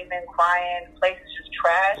around screaming, crying, the place is just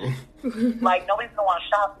trash. Like, nobody's going to want to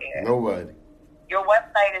shop there. Nobody. Your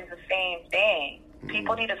website is the same thing.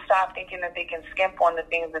 People need to stop thinking that they can skimp on the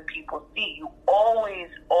things that people see. You always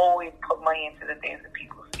put money into the things that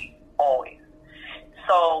people see. Always.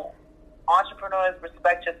 So, entrepreneurs,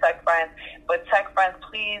 respect your tech friends. But tech friends,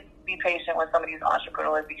 please be patient with some of these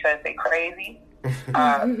entrepreneurs because they're crazy.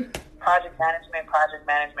 Project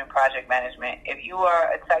management. If you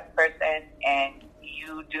are a tech person and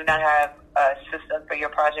you do not have a system for your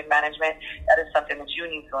project management, that is something that you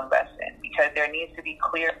need to invest in, because there needs to be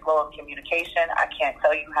clear flow of communication. I can't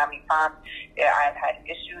tell you how many times that I've had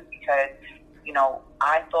issues because, you know,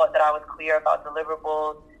 I thought that I was clear about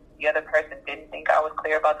deliverables. The other person didn't think I was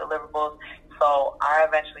clear about deliverables. So I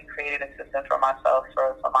eventually created a system for myself,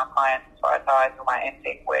 for my clients, as far as how I do my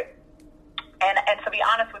intake with. And to be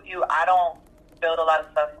honest with you, I don't build a lot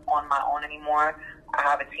of stuff on my own anymore. I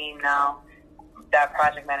have a team now. That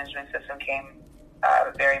project management system came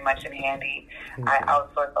very much in handy. I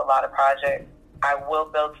outsource a lot of projects. I will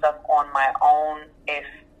build stuff on my own if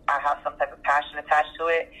I have some type of passion attached to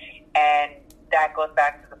it. And that goes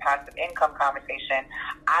back to the passive income conversation.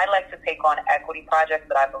 I like to take on equity projects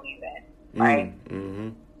that I believe in, right?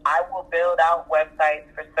 I will build out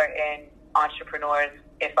websites for certain entrepreneurs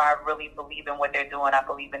if I really believe in what they're doing. I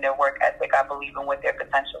believe in their work ethic. I believe in what their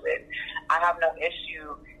potential is. I have no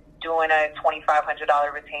issue doing a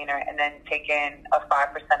 $2,500 retainer and then taking a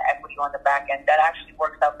 5% equity on the back end. That actually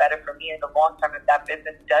works out better for me in the long term if that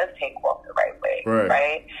business does take off the right way,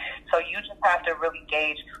 right? So you just have to really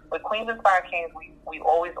gauge. With Queens Inspire Kings, we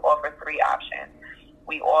always offer 3 options.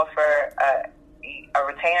 We offer a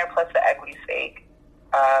retainer plus the equity stake,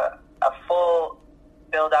 a full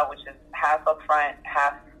build out, which is half up front,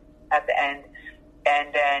 half at the end,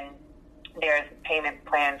 and then there's payment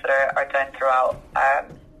plans that are done throughout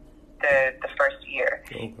the first year.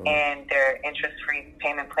 Okay. And they're interest-free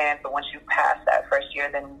payment plans, but once you pass that first year,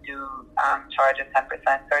 then we do charge a 10%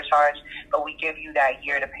 surcharge, but we give you that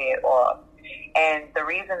year to pay it off. And the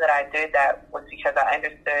reason that I did that was because I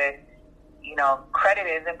understood, you know, credit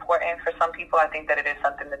is important for some people. I think that it is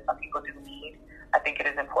something that some people do need. I think it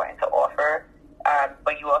is important to offer,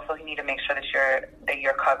 but you also need to make sure that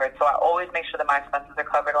you're covered. So I always make sure that my expenses are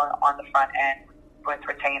covered on the front end with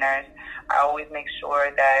retainers. I always make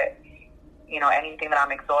sure that, you know, anything that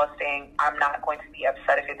I'm exhausting, I'm not going to be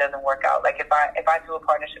upset if it doesn't work out. Like if I do a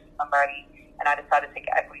partnership with somebody and I decide to take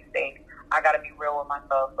an equity stake, I got to be real with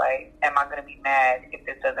myself. Like, am I going to be mad if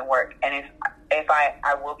this doesn't work? And if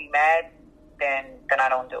I will be mad, then I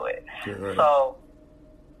don't do it. Right. So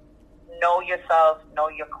know yourself, know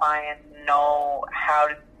your clients, know how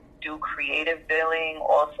to do creative billing.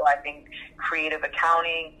 Also, I think creative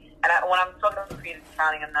accounting. And when I'm talking about creative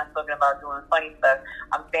accounting, I'm not talking about doing funny stuff.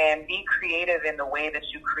 I'm saying be creative in the way that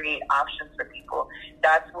you create options for people.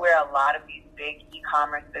 That's where a lot of these big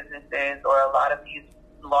e-commerce businesses or a lot of these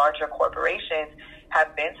larger corporations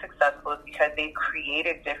have been successful, is because they've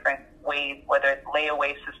created different ways, whether it's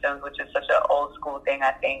layaway systems, which is such an old school thing,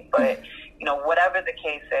 I think. But, you know, whatever the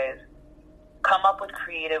case is, come up with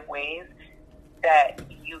creative ways that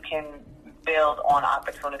you can build on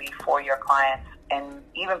opportunity for your clients, and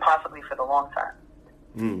even possibly for the long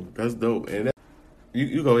term. That's dope. And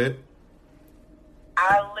you go ahead.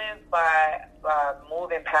 I live by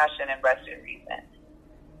moving passion and rest in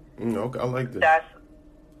reason. Okay, I like that.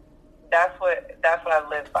 That's what I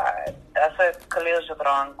live by. That's a Khalil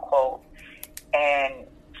Gibran quote, and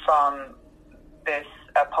from this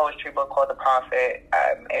poetry book called The Prophet.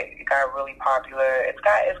 It got really popular. It's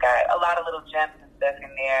got a lot of little gems and stuff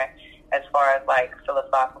in there, as far as like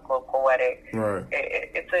philosophical, poetic. Right.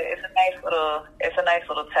 It's a nice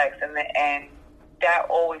little text, and that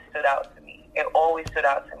always stood out to me. It always stood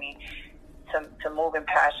out to me to move in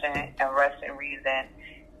passion and rest in reason,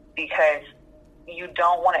 because you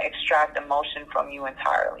don't want to extract emotion from you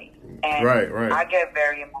entirely. And right. I get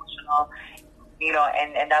very emotional, you know,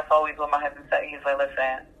 and that's always what my husband said. He's like,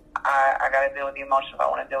 listen, I got to deal with the emotion if I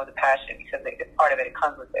want to deal with the passion, because it's part of it. It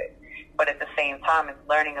comes with it. But at the same time, it's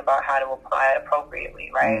learning about how to apply it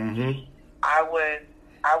appropriately, right? Mm-hmm. I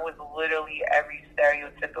was literally every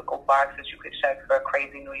stereotypical box that you could check for a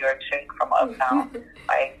crazy New York chick from uptown.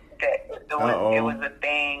 Like it was a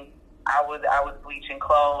thing. I was bleaching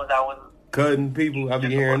clothes. I was cutting people. I be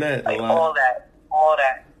hearing that like, a lot. All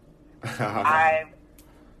that. I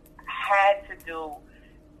had to do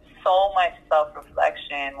so much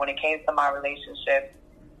self-reflection when it came to my relationships,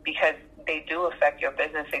 because they do affect your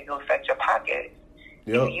business. They do affect your pockets.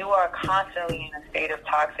 Yep. If you are constantly in a state of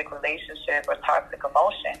toxic relationship or toxic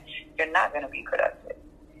emotion, you're not going to be productive.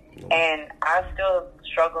 Nope. And I still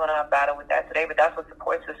struggle and I battle with that today, but that's what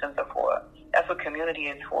support systems are for. That's what community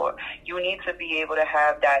is for. You need to be able to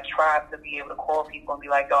have that tribe to be able to call people and be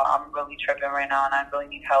like, yo, I'm really tripping right now and I really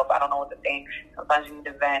need help. I don't know what to think. Sometimes you need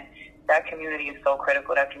to vent. That community is so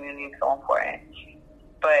critical. That community is so important.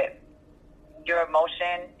 But your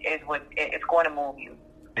emotion is what it's going to move you,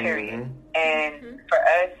 period. Mm-hmm. And for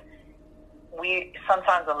us, we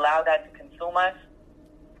sometimes allow that to consume us.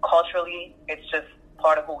 Culturally, it's just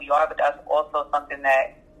part of who we are, but that's also something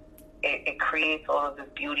that it creates all of this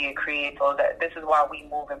beauty. It creates all that. This is why we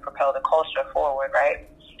move and propel the culture forward, right?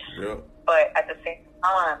 Yeah. But at the same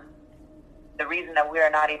time, the reason that we are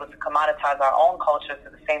not able to commoditize our own culture to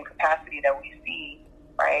the same capacity that we see,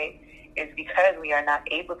 right, is because we are not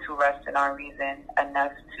able to rest in our reason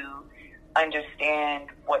enough to understand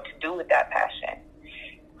what to do with that passion.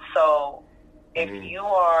 So if you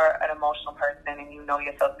are an emotional person and you know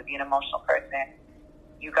yourself to be an emotional person,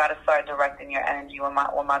 you got to start directing your energy. When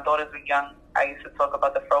my daughters were young, I used to talk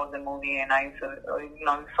about the Frozen movie, and I used to, you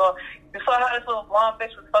saw how this little blonde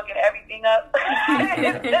bitch was fucking everything up.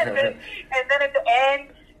 and then at the end,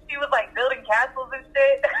 she was like building castles and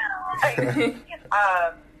shit.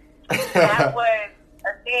 That was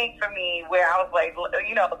a thing for me where I was like,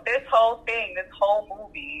 this whole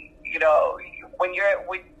movie, when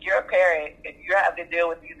you're a parent and you have to deal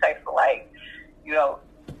with these types of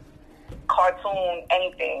cartoon,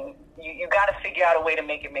 anything, you got to figure out a way to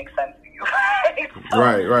make it make sense to you.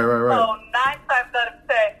 Right? Right. So 9 times out of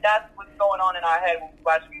 10, that's what's going on in our head when we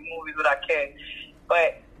watch these movies with our kids.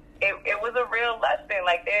 But it was a real lesson.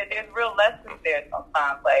 Like, there's real lessons there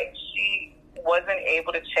sometimes. Like, she wasn't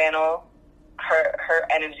able to channel her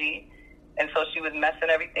energy, and so she was messing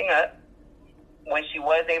everything up. When she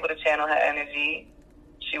was able to channel her energy,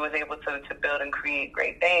 she was able to build and create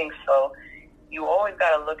great things. So you always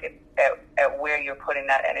got to look at where you're putting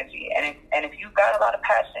that energy. And if you've got a lot of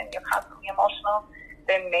passion, you're constantly emotional,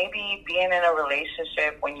 then maybe being in a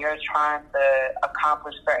relationship when you're trying to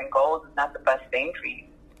accomplish certain goals is not the best thing for you.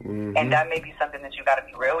 Mm-hmm. And that may be something that you got to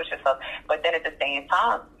be real with yourself. But then at the same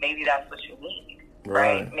time, maybe that's what you need,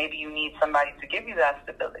 right? Maybe you need somebody to give you that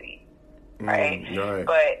stability, right?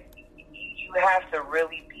 But you have to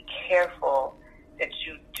really be careful that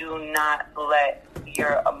you do not let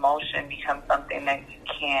your emotion become something that you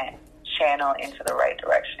can't channel into the right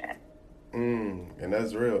direction. And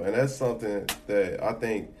that's real. And that's something that I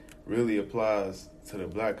think really applies to the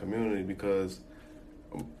black community, because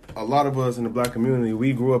a lot of us in the black community,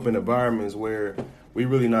 we grew up in environments where we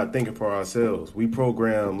really not thinking for ourselves. We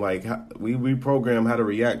program, like, we program how to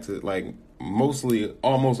react to, like,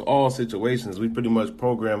 almost all situations. We pretty much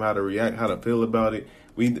program how to react, how to feel about it.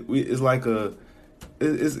 It's like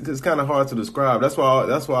it's kind of hard to describe. That's why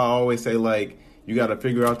I always say, like, you got to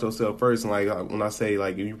figure out yourself first. And, like, when I say,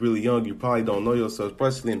 like, if you're really young, you probably don't know yourself,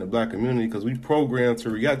 especially in the black community, because we programmed to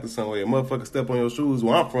react to some way. A motherfucker step on your shoes,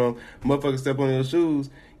 where I'm from, a motherfucker step on your shoes,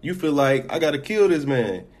 you feel like, I got to kill this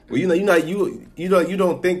man. Well, you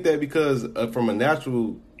don't think that, because from a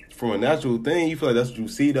natural thing, you feel like that's what you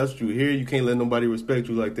see, that's what you hear. You can't let nobody respect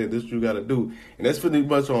you like that. That's what you got to do. And that's pretty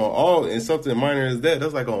much on all, and something minor as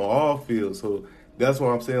that's like on all fields. So that's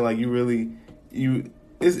why I'm saying, like,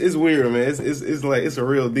 it's weird, man. It's like, it's a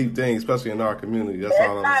real deep thing, especially in our community. That's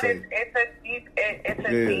all I'm saying. Deep.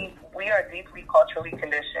 We are deeply culturally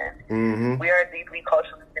conditioned. Mm-hmm. We are deeply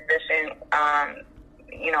culturally conditioned.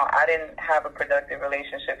 I didn't have a productive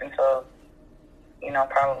relationship until,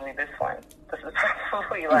 probably this one. This is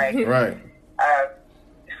probably like, right.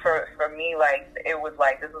 For me, like, it was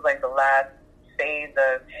like, this was like the last phase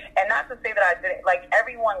of, and not to say that I didn't, like,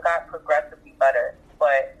 everyone got progressively better.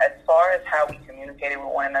 But as far as how we communicated with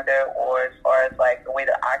one another, or as far as, like, the way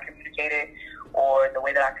that I communicated, or the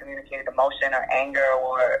way that I communicated emotion or anger,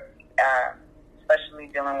 or especially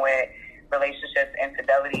dealing with relationships,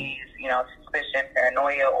 infidelities, suspicion,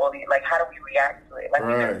 paranoia, all these, like, how do we react to it? Like,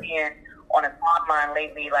 we've been seeing on a timeline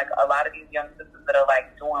lately, like, a lot of these young sisters that are,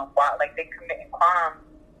 like, doing wild, like, they committing crimes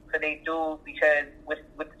for they do, because with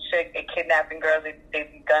the chick, they kidnapping girls, they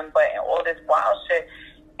be gun butt and all this wild shit.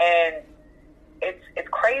 And it's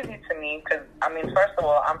crazy to me, because, I mean, first of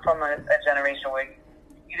all, I'm from a generation where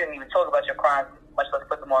you didn't even talk about your crimes, much less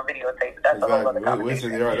put them on videotape. That's a whole other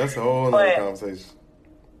conversation. That's a whole other conversation.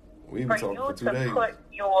 We've been talking for 2 days.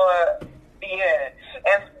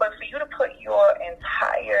 But for you to put your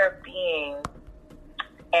entire being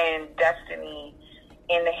and destiny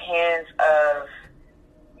in the hands of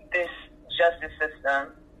this justice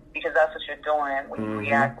system, because that's what you're doing when you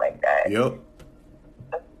react like that. Yep.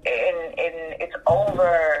 And it's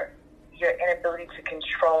over your inability to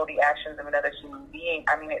control the actions of another human being.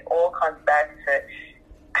 I mean, it all comes back to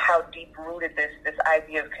how deep-rooted this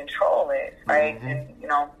idea of control is, right? And,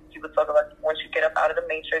 people talk about once you get up out of the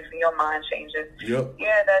matrix and your mind changes. Yep.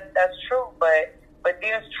 Yeah, that's true, but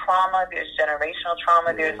there's trauma, there's generational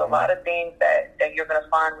trauma, there's a lot of things that you're going to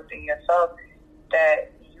find within yourself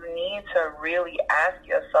that you need to really ask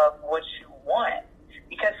yourself what you want.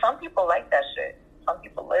 Because some people like that shit. Some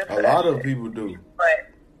people live for that. A lot of people do.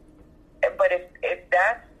 But if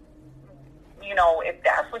that's if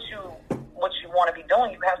that's what you want to be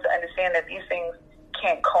doing, you have to understand that these things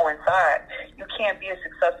can't coincide. You can't be a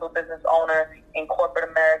successful business owner in corporate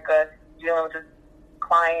America, dealing with a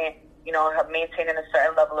client, maintaining a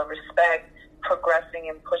certain level of respect, progressing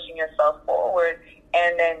and pushing yourself forward,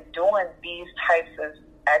 and then doing these types of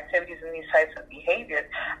activities and these types of behaviors.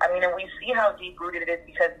 I mean, and we see how deep-rooted it is,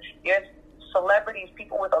 because there's celebrities,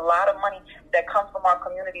 people with a lot of money that come from our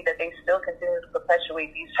community, that they still continue to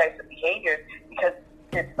perpetuate these types of behaviors, because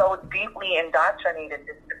it's so deeply indoctrinated,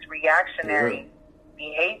 this reactionary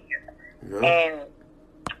behavior.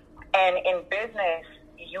 And in business,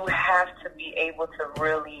 you have to be able to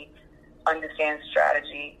really understand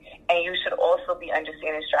strategy, and you should also be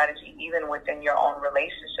understanding strategy even within your own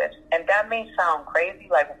relationships. And that may sound crazy,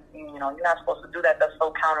 like, you're not supposed to do that. That's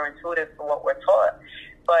so counterintuitive to what we're taught.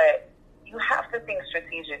 But you have to think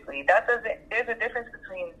strategically. There's a difference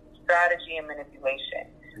between strategy and manipulation,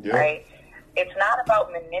 right? It's not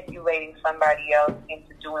about manipulating somebody else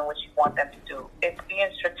into doing what you want them to do. It's being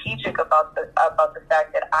strategic about the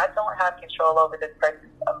fact that I don't have control over this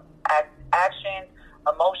person's actions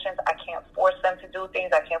emotions. I can't force them to do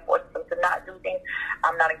things. I can't force them to not do things.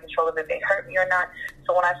 I'm not in control of if they hurt me or not.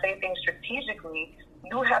 So when I say things strategically,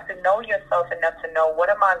 you have to know yourself enough to know, what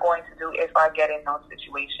am I going to do if I get in those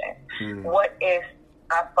situations? What if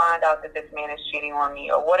I find out that this man is cheating on me?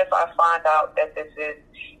 Or what if I find out that this is,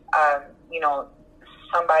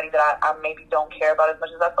 somebody that I maybe don't care about as much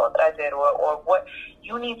as I thought that I did? Or what?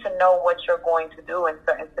 You need to know what you're going to do in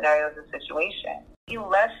certain scenarios and situations. You're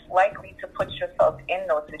less likely to put yourself in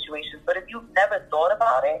those situations. But if you've never thought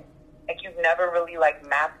about it, like you've never really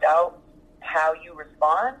mapped out how you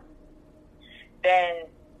respond, then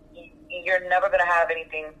you're never going to have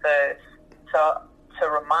anything to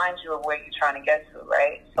remind you of where you're trying to get to,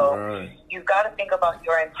 right? So you've got to think about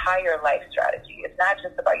your entire life strategy. It's not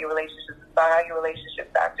just about your relationships, it's about how your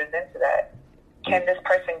relationship factors into that. Can this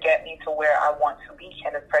person get me to where I want to be?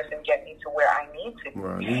 Can this person get me to where I need to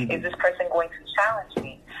be? Is this person going to challenge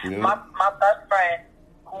me? Yeah. My best friend,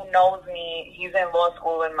 who knows me, he's in law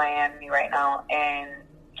school in Miami right now, and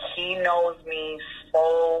he knows me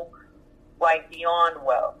so beyond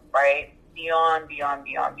well, right? Beyond.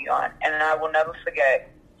 And I will never forget,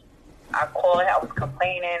 I called, I was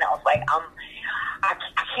complaining, I was like, I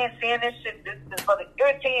can't stand this shit, this brother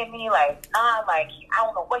irritating me, I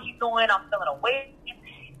don't know what he's doing, I'm feeling away,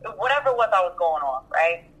 whatever it was I was going on,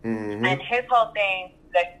 right? Mm-hmm. And his whole thing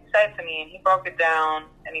that he said to me, and he broke it down,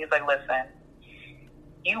 and he was like, listen,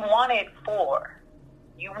 you wanted 4.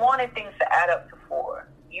 You wanted things to add up to 4.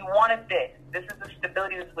 You wanted this. This is the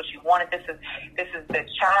stability. This is what you wanted. This is the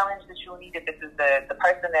challenge that you needed. This is the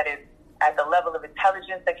person that is at the level of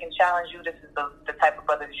intelligence that can challenge you. This is the type of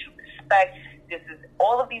brother that you respect. This is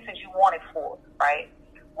all of these things you wanted 4, right?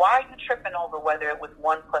 Why are you tripping over whether it was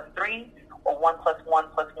 1 plus 3 or 1 plus 1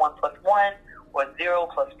 plus 1 plus 1 or 0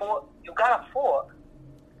 plus 4? You got a 4.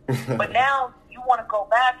 But now you want to go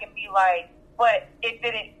back and be like, but it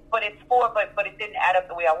didn't, but it's 4, but it didn't add up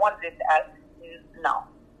the way I wanted it to add. No.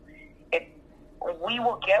 We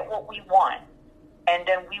will get what we want, and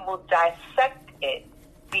then we will dissect it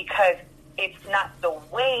because it's not the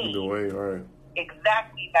way right.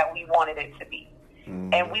 exactly that we wanted it to be.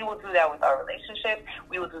 Mm-hmm. And we will do that with our relationship.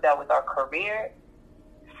 We will do that with our career.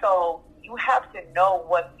 So you have to know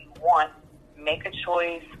what you want, make a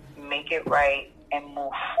choice, make it right, and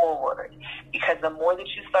move forward. Because the more that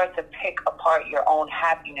you start to pick apart your own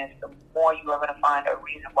happiness, the more you are going to find a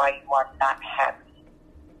reason why you are not happy.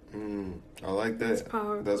 I like that.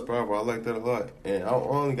 That's powerful. I like that a lot. And I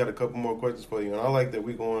only got a couple more questions for you. And I like that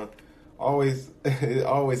we going always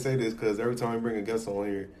say this because every time we bring a guest on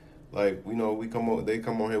here, they come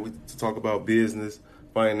on here to talk about business,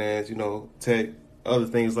 finance, tech, other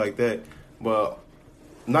things like that. But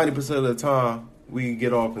 90% of the time we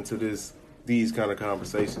get off into these kind of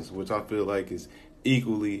conversations, which I feel like is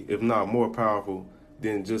equally, if not more powerful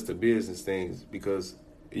than just the business things, because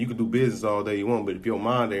you can do business all day you want, but if your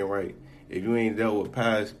mind ain't right, if you ain't dealt with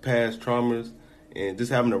past traumas and just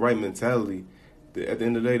having the right mentality, at the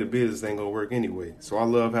end of the day, the business ain't gonna work anyway. So I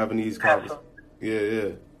love having these conversations.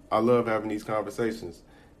 Yeah. I love having these conversations.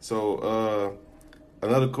 So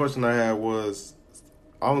another question I had was,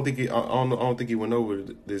 I don't think he went over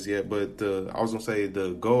this yet, but I was gonna say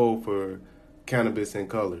the goal for Cannabis in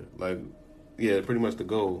Color, pretty much the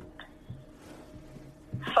goal.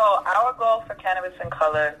 So our goal for Cannabis in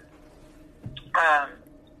Color,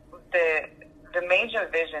 the major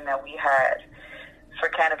vision that we had for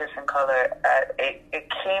Cannabis in Color, it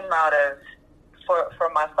came out of, for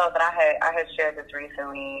myself, and I had shared this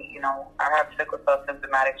recently. I have sickle cell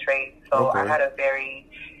symptomatic trait, so okay. I had a very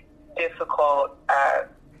difficult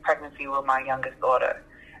pregnancy with my youngest daughter,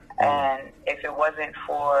 and if it wasn't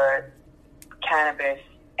for cannabis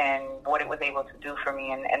and what it was able to do for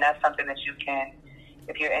me, and that's something that you can,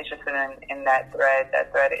 if you're interested in that thread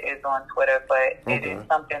is on Twitter, but okay. It is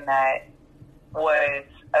something that was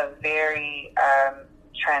a very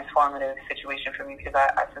transformative situation for me because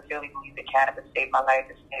I sincerely believe that cannabis saved my life,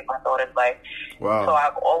 it saved my daughter's life. Wow. So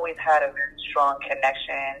I've always had a very strong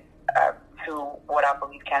connection to what I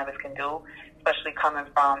believe cannabis can do, especially coming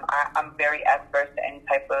from, I'm very adverse to any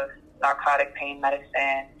type of narcotic pain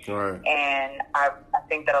medicine. Right. And I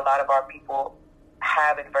think that a lot of our people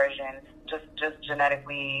have aversions. Just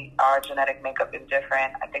genetically, our genetic makeup is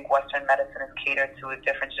different. I think Western medicine is catered to a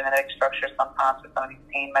different genetic structure sometimes with some of these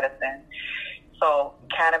pain medicines. So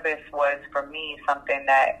cannabis was, for me, something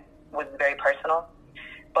that was very personal.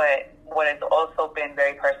 But what has also been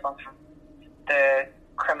very personal from the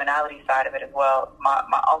criminality side of it as well.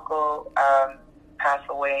 My uncle passed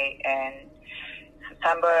away in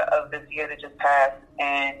September of this year that just passed,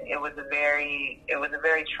 and it was a very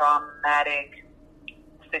traumatic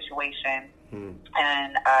situation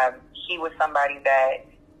And he was somebody that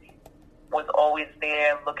was always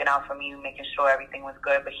there looking out for me, making sure everything was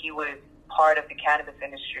good. But he was part of the cannabis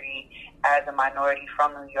industry as a minority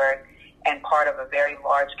from New York and part of a very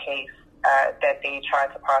large case that they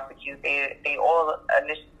tried to prosecute. They all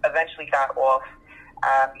eventually got off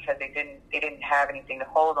because they didn't have anything to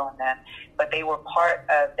hold on them. But they were part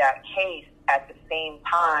of that case at the same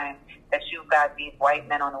time that you've got these white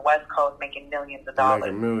men on the West Coast making millions of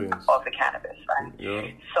dollars off of cannabis, right? Yeah.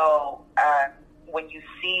 So when you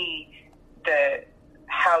see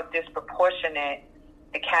how disproportionate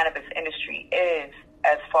the cannabis industry is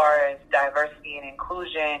as far as diversity and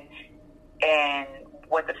inclusion and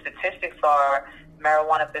what the statistics are,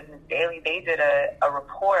 Marijuana Business Daily, they did a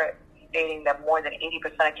report stating that more than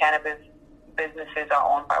 80% of cannabis businesses are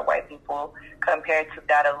owned by white people compared to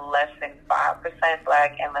that of less than 5%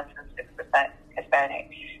 Black and less than 6% Hispanic.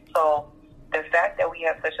 So the fact that we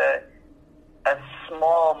have such a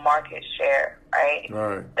small market share, right?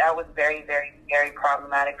 That was very, very, very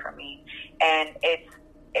problematic for me. And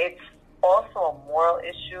it's also a moral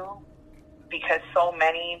issue because so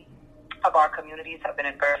many of our communities have been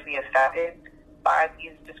adversely affected by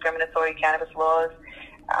these discriminatory cannabis laws.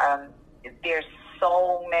 There's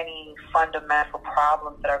so many fundamental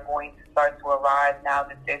problems that are going to start to arise now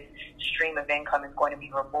that this stream of income is going to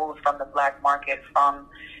be removed from the black market, from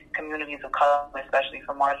communities of color, especially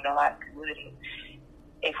from marginalized communities.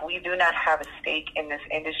 If we do not have a stake in this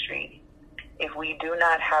industry, if we do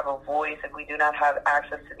not have a voice, if we do not have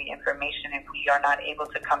access to the information, if we are not able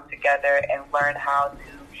to come together and learn how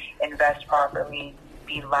to invest properly,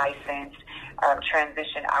 be licensed,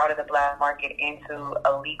 transition out of the black market into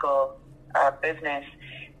a legal business,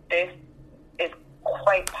 this is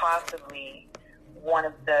quite possibly one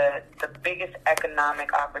of the biggest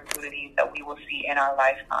economic opportunities that we will see in our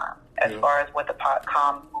lifetime as far as what the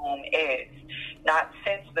 .com boom is. Not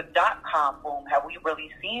since the .com boom have we really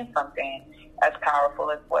seen something as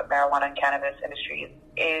powerful as what marijuana and cannabis industry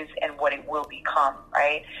is and what it will become,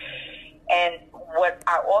 right? And what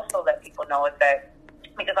I also let people know is that,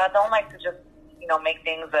 because I don't like to just, make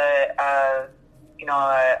things a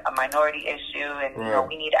minority issue and,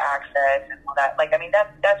 we need access and all that.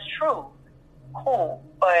 That's true. Cool.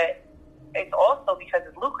 But it's also because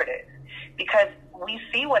it's lucrative. Because we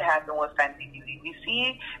see what happened with Fenty Beauty. We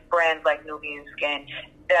see brands like Nubian Skin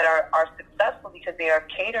that are successful because they are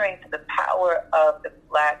catering to the power of the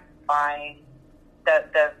black buying,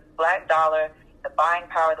 the black dollar, the buying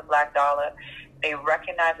power of the black dollar. They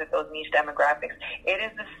recognize that those niche demographics. It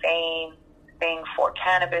is the same thing for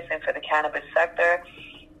cannabis and for the cannabis sector.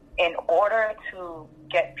 In order to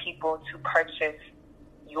get people to purchase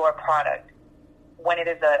your product, when it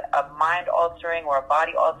is a mind-altering or a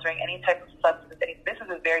body-altering, any type of substance, this is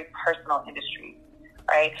a very personal industry,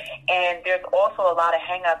 right? And there's also a lot of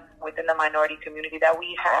hang-ups within the minority community that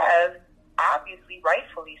we have, obviously,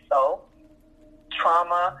 rightfully so.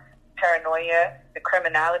 Trauma, paranoia, the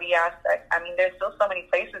criminality aspect. There's still so many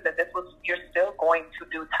places that you're still going to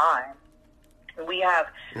do time. We have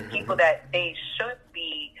people that they should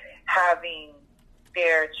be having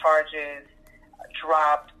their charges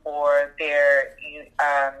dropped or their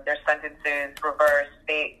sentences reversed.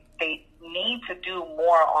 They need to do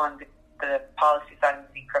more on the policy side and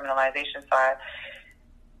the decriminalization side.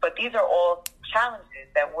 But these are all challenges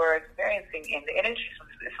that we're experiencing in the industry.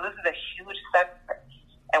 So this is a huge sector.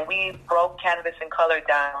 And we broke cannabis in color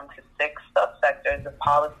down to 6 subsectors of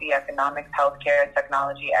policy, economics, healthcare,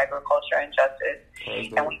 technology, agriculture, and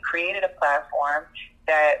justice. And we created a platform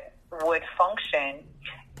that would function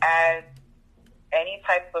as any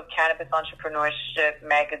type of cannabis entrepreneurship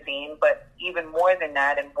magazine, but even more than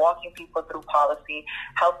that, and walking people through policy,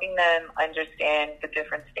 helping them understand the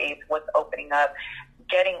different states, what's opening up,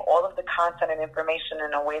 getting all of the content and information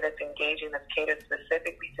in a way that's engaging, that's catered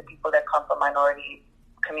specifically to people that come from minority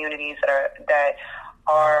communities that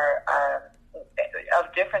are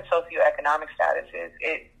of different socioeconomic statuses.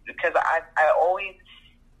 Because I always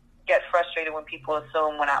get frustrated when people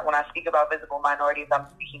assume when I speak about visible minorities, I'm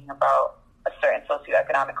speaking about a certain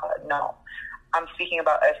socioeconomic class. No, I'm speaking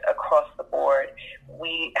about us across the board.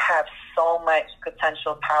 We have so much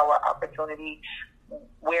potential, power, opportunity.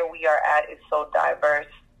 Where we are at is so diverse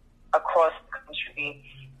across the country.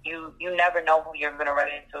 You never know who you're going to run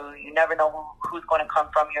into. You never know who's going to come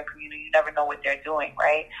from your community. You never know what they're doing,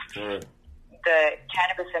 right? The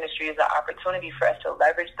cannabis industry is an opportunity for us to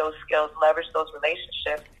leverage those skills, leverage those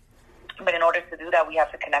relationships. But in order to do that, we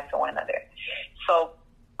have to connect to one another. So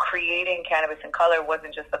creating Cannabis in Color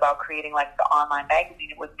wasn't just about creating like the online magazine.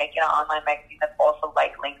 It was making an online magazine that's also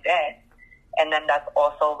like LinkedIn. And then that's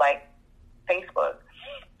also like Facebook.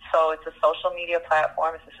 So it's a social media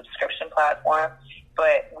platform. It's a subscription platform.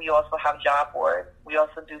 But we also have job boards. We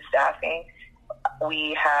also do staffing.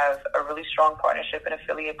 We have a really strong partnership and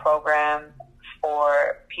affiliate program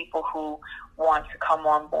for people who want to come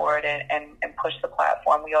on board and push the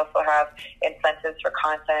platform. We also have incentives for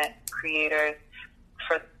content creators,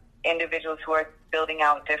 for individuals who are building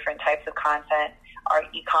out different types of content, our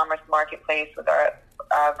e-commerce marketplace with our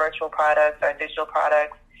virtual products, our digital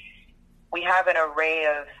products. We have an array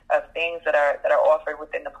of things that are offered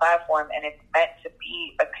within the platform, and it's meant to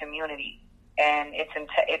be a community. And it's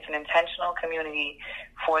an intentional community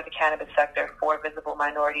for the cannabis sector, for visible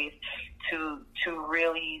minorities, to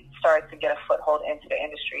really start to get a foothold into the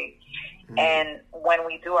industry. Mm-hmm. And when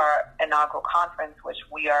we do our inaugural conference, which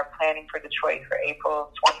we are planning for Detroit for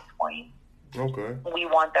April 2020, okay, we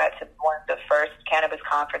want that to be one of the first cannabis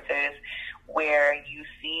conferences where you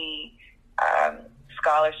see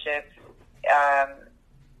scholarships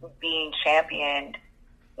being championed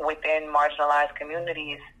within marginalized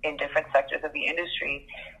communities in different sectors of the industry.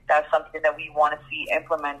 That's something that we want to see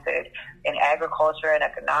implemented in agriculture and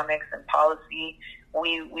economics and policy.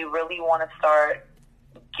 We really want to start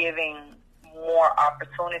giving more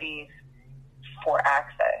opportunities for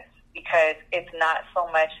access, because it's not so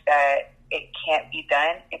much that it can't be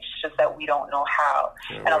done, it's just that we don't know how.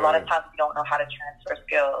 Yeah, and a lot of times we don't know how to transfer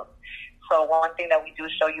skills. So one thing that we do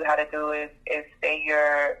show you how to do is say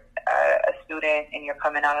you're a student and you're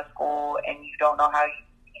coming out of school and you don't know how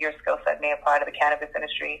your skill set may apply to the cannabis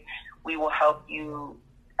industry. We will help you,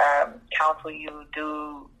 counsel you,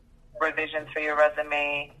 do revisions for your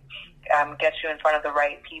resume, get you in front of the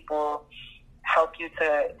right people, help you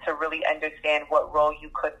to really understand what role you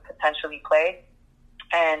could potentially play.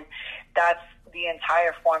 And that's the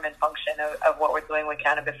entire form and function of what we're doing with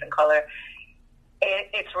Cannabis in Color.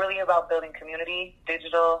 It's really about building community,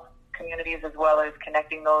 digital communities, as well as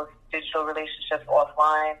connecting those digital relationships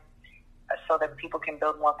offline so that people can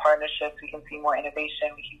build more partnerships, we can see more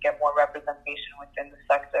innovation, we can get more representation within the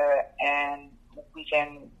sector, and we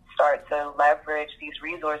can start to leverage these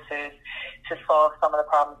resources to solve some of the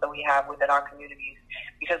problems that we have within our communities.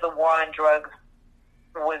 Because the war on drugs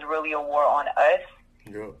was really a war on us.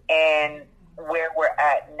 Yeah. And where we're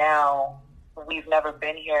at now, we've never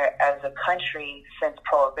been here as a country since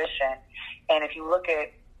Prohibition. And if you look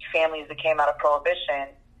at families that came out of Prohibition,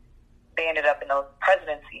 they ended up in the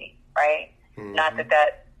presidency, right? Mm-hmm. Not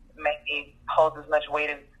that maybe holds as much weight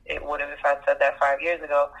as it would have if I said that 5 years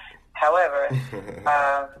ago. However,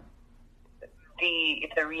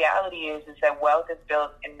 the reality is that wealth is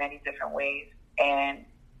built in many different ways, and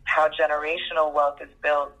how generational wealth is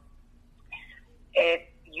built, it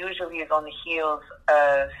usually is on the heels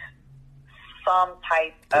of some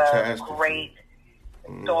type of great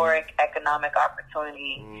historic economic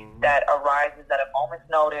opportunity that arises at a moment's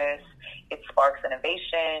notice. It sparks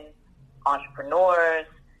innovation, entrepreneurs,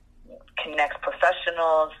 connects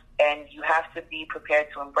professionals, and you have to be prepared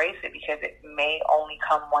to embrace it because it may only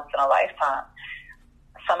come once in a lifetime.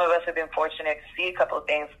 Some of us have been fortunate to see a couple of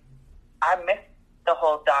things. I missed the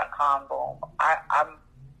whole .com boom. I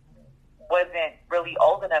wasn't really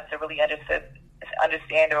old enough to really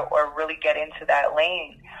understand or really get into that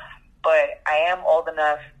lane. But I am old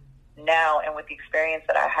enough now, and with the experience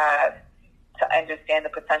that I have, to understand the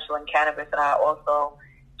potential in cannabis, and I also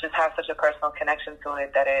just have such a personal connection to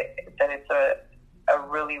it that it's a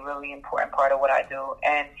really, really important part of what I do.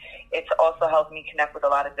 And it's also helped me connect with a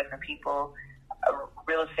lot of different people,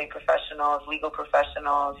 real estate professionals, legal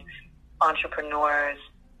professionals, entrepreneurs,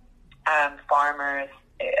 farmers,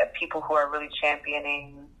 people who are really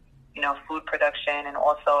championing, food production and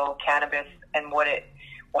also cannabis and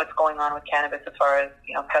what's going on with cannabis as far as,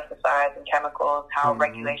 pesticides and chemicals, how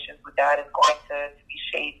regulations with that is going to be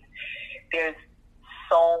shaped. There's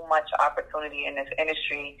so much opportunity in this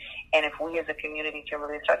industry, and if we as a community can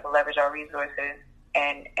really start to leverage our resources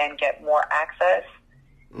and get more access,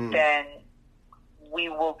 then we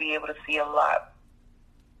will be able to see a lot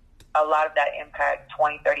of that impact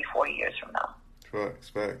 20, 30, 40 years from now.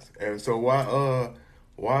 Facts. And so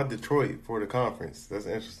why Detroit for the conference? That's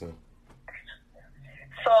interesting.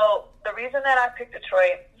 So the reason that I picked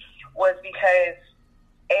Detroit was because,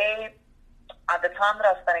 at the time that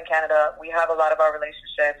I spent in Canada, we have a lot of our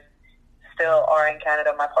relationships still are in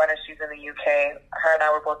Canada. My partner, she's in the UK. Her and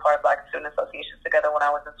I were both part of Black Student Associations together when I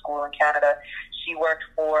was in school in Canada. She worked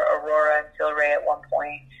for Aurora and Tilray at one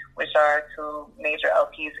point, which are two major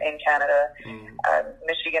LPs in Canada.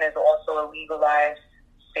 Michigan is also a legalized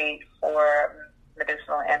state for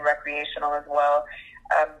medicinal and recreational as well.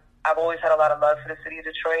 I've always had a lot of love for the city of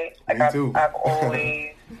Detroit. Me too. I've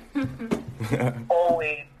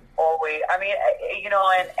always. I mean, you know,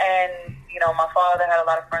 and you know, my father had a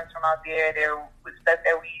lot of friends from out there. There was stuff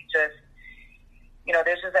that we just, you know,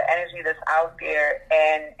 there's just an energy that's out there,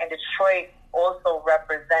 and Detroit also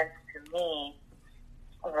represents to me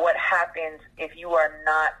what happens if you are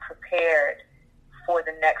not prepared for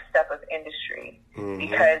the next step of industry.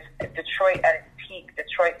 Because Detroit at its peak,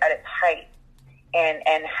 Detroit at its height,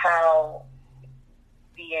 and how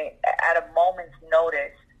at a moment's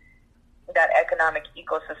notice that economic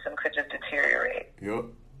ecosystem could just deteriorate. Yep.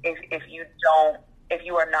 If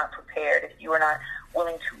you are not prepared, if you are not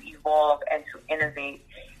willing to evolve and to innovate.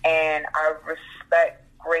 And I respect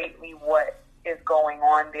greatly what is going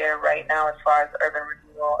on there right now as far as urban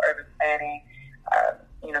renewal, urban planning,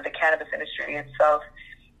 you know, the cannabis industry itself.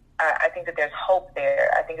 I think that there's hope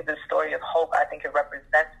there. I think it's a story of hope. I think it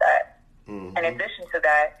represents that. In addition to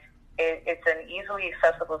that, it's an easily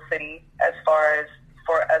accessible city as far as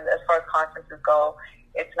conferences go.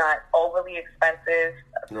 It's not overly expensive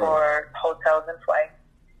for hotels and flights.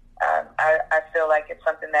 I feel like it's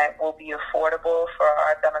something that will be affordable for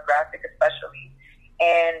our demographic, especially.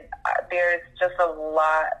 And there's just a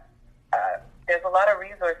lot. There's a lot of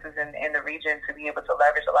resources in the region to be able to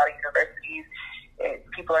leverage. A lot of universities.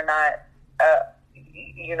 People are not,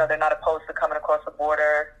 you know, they're not opposed to coming across the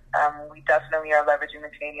border. We definitely are leveraging the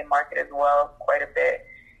Canadian market as well quite a bit.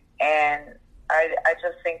 And I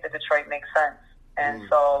just think that Detroit makes sense. And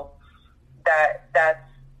so that's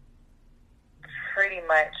pretty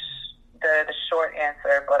much the short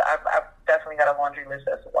answer. But I've definitely got a laundry list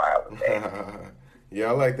as to why I would say. Yeah,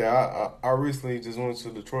 I like that. I recently just went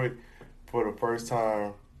to Detroit for the first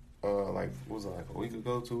time, like, what was it, like a week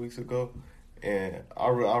ago, 2 weeks ago? And I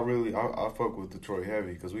really fuck with Detroit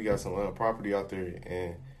heavy because we got some property out there,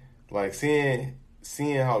 and like seeing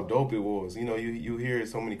how dope it was. You know, you hear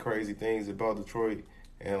so many crazy things about Detroit,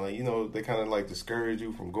 and like, you know, they kind of like discourage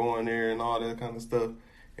you from going there and all that kind of stuff.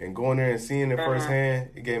 And going there and seeing it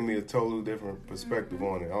firsthand, it gave me a totally different perspective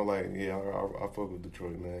on it. I was like, yeah, I fuck with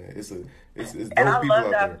Detroit, man. It's dope and I people love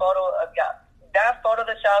out that there. photo of y'all. That photo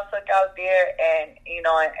that y'all took out there, and you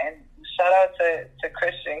know, and shout out to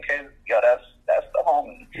Christian, because that's the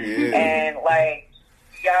homie. Yeah. And like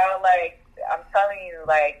y'all, like I'm telling you,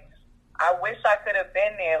 like I wish I could have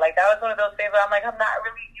been there. Like that was one of those things where I'm like, I'm not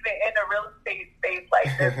really even in the real estate space like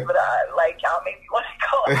this, but y'all make me want to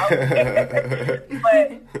go out there.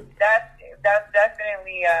 But that's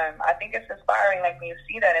definitely I think it's inspiring, like when you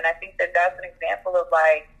see that, and I think that that's an example of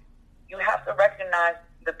like you have to recognize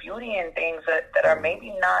the beauty in things that are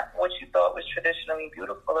maybe not what you thought was traditionally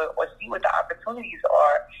beautiful, or see what the opportunities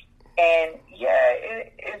are. And yeah,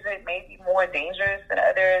 is it maybe more dangerous than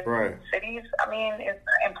other cities? I mean,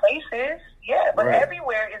 in places, yeah, but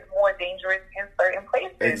everywhere is more dangerous in certain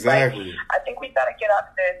places. Exactly. Like, I think we got to get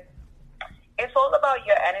out this. It's all about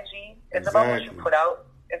your energy. It's about what you put out.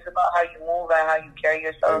 It's about how you move and how you carry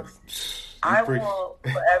yourself. I will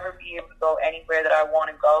forever be able to go anywhere that I want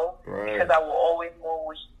to go because I will always move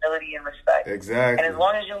with humility and respect. Exactly. And as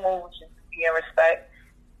long as you move with humility and respect,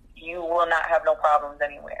 you will not have no problems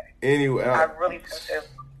anywhere. Anyway, I really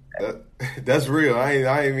consider that's real. I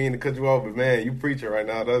ain't mean to cut you off, but man, you preaching right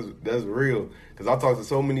now. That's real. Because I talk to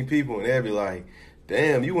so many people and they'll be like,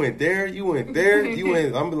 "Damn, you went there, you went there, you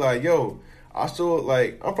went." I'm be like, "Yo, I saw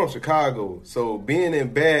like I'm from Chicago, so being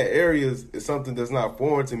in bad areas is something that's not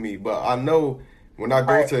foreign to me. But I know when I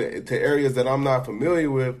go to areas that I'm not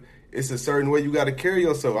familiar with, it's a certain way you got to carry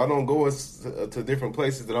yourself. I don't go to different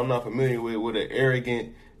places that I'm not familiar with an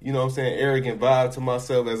arrogant, you know what I'm saying, arrogant vibe to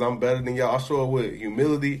myself as I'm better than y'all. I show it with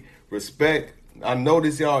humility, respect. I know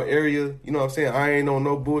this y'all area, you know what I'm saying? I ain't on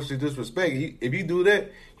no bullshit, just respect. If you do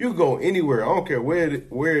that, you can go anywhere. I don't care where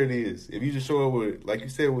it is. If you just show it with, like you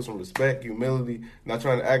said, with some respect, humility, not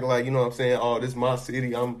trying to act like, you know what I'm saying, oh, this is my city.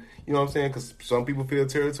 You know what I'm saying? Because some people feel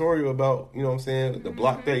territorial about, you know what I'm saying, the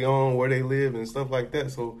block they own, where they live and stuff like that.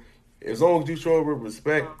 So as long as you show it with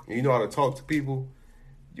respect and you know how to talk to people,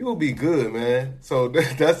 you'll be good, man. So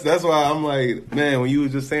that's why I'm like, man, when you were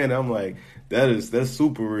just saying that, I'm like, that's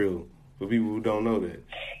super real for people who don't know that.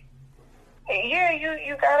 Yeah,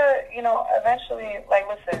 you gotta, you know, eventually, like,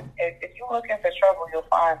 listen, if you're looking for trouble, you'll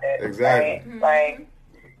find it. Exactly. Right? Like,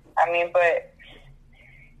 I mean, but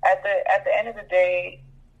at the end of the day,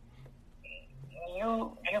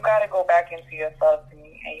 you gotta go back into yourself and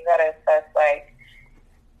you gotta assess, like,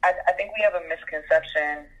 I think we have a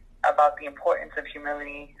misconception about the importance of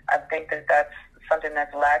humility. I think that that's something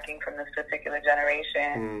that's lacking from this particular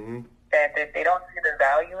generation, that they don't see the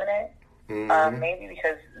value in it. Maybe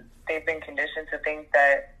because they've been conditioned to think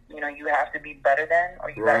that, you know, you have to be better than, or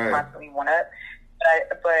you got to constantly one up.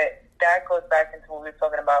 But that goes back into what we were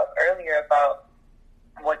talking about earlier about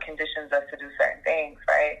what conditions us to do certain things,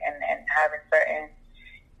 right? And having certain,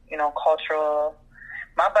 cultural.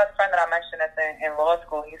 My best friend that I mentioned that's in law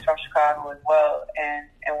school, he's from Chicago as well, and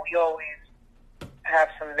we always have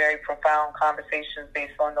some very profound conversations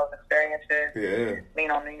based on those experiences. Yeah.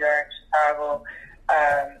 New York, Chicago,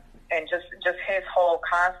 and just his whole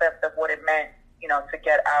concept of what it meant, to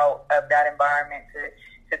get out of that environment,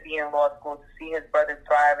 to be in law school, to see his brothers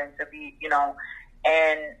thrive, and to be,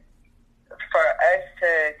 and for us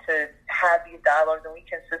to have these dialogues and we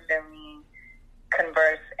consistently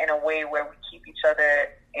converse in a way where we keep each other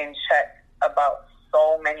in check about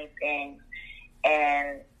so many things.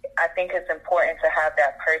 And I think it's important to have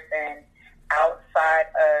that person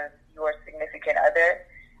outside of your significant other.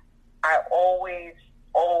 I always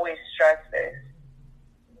stress this.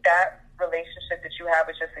 That relationship that you have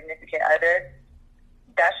with your significant other,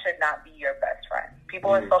 that should not be your best friend.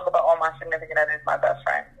 People always talk about, oh, my significant other is my best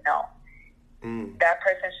friend. No. That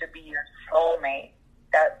person should be your soulmate.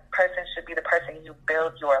 That person should be the person you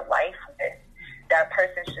build your life with. That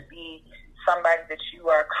person should be somebody that you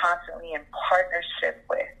are constantly in partnership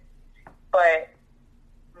with. But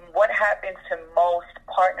what happens to most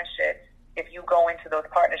partnerships if you go into those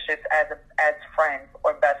partnerships as friends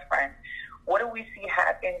or best friends? What do we see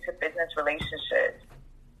happen to business relationships?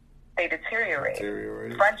 They deteriorate.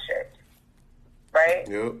 Friendships, right?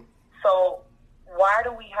 Yep. So why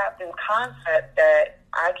do we have this concept that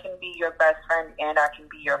I can be your best friend and I can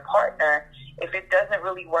be your partner if it doesn't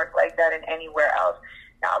really work like that in anywhere else?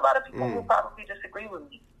 Now, a lot of people will probably disagree with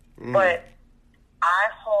me, but I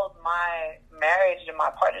hold my marriage and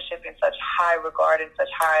my partnership in such high regard and such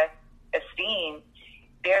high esteem.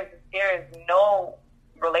 There is no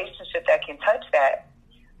relationship that can touch that.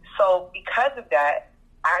 So because of that,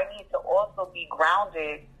 I need to also be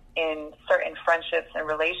grounded in certain friendships and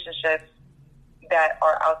relationships that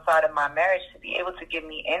are outside of my marriage to be able to give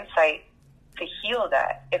me insight to heal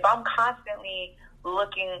that. If I'm constantly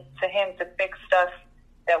looking to him to fix stuff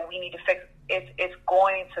that we need to fix, it's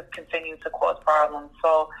going to continue to cause problems.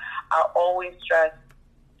 So I always stress,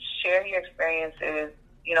 share your experiences,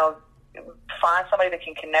 find somebody that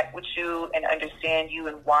can connect with you and understand you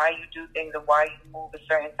and why you do things and why you move a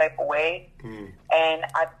certain type of way. And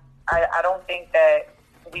I don't think that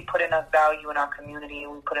we put enough value in our community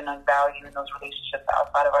and we put enough value in those relationships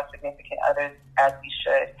outside of our significant others as we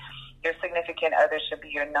should. Your significant other should be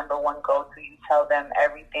your number one go-to. You tell them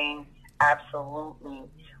everything, absolutely,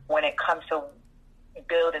 when it comes to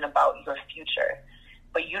building about your future.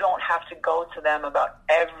 But you don't have to go to them about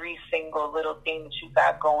every single little thing that you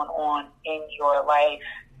got going on in your life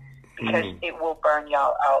because it will burn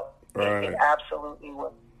y'all out. Right. It absolutely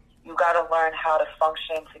will. You got to learn how to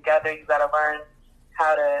function together. You got to learn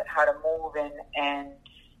how to move and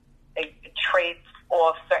trade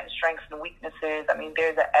off certain strengths and weaknesses. I mean,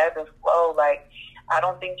 there's an ebb and flow. Like, I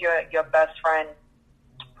don't think your best friend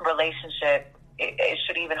relationship it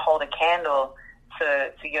should even hold a candle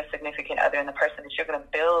to your significant other and the person that you're going to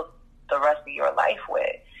build the rest of your life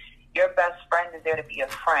with. Your best friend is there to be a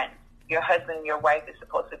friend. Your husband and your wife is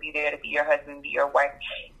supposed to be there to be your husband and be your wife.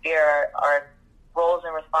 There are roles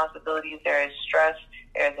and responsibilities. There is stress.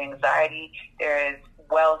 There is anxiety. There is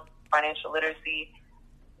wealth, financial literacy.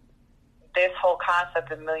 This whole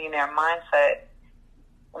concept of millionaire mindset,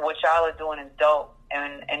 what y'all are doing is dope.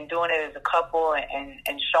 And doing it as a couple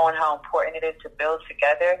and showing how important it is to build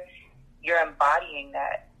together, you're embodying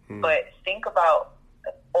that. But think about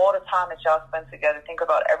all the time that y'all spend together. Think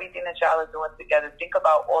about everything that y'all are doing together. Think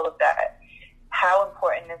about all of that. How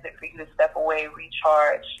important is it for you to step away,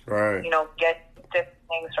 recharge, right? Get different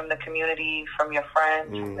things from the community, from your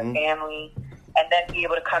friends, from the family, and then be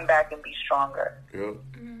able to come back and be stronger. Yep.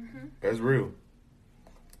 That's real.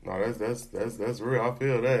 No, that's real. I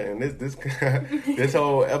feel that, and this this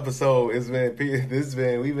whole episode we've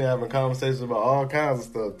been having conversations about all kinds of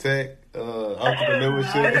stuff: tech,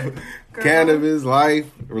 entrepreneurship, cannabis, life,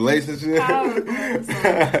 relationship.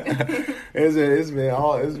 It's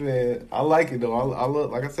been. I like it though. I love,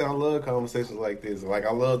 like I said, I love conversations like this. Like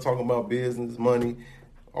I love talking about business, money,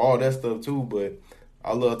 all that stuff too. But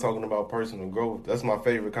I love talking about personal growth. That's my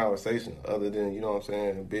favorite conversation, other than,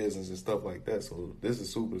 business and stuff like that. So this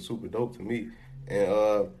is super, super dope to me. And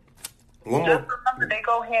one more. Just remember, they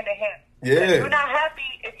go hand in hand. Yeah. You're not happy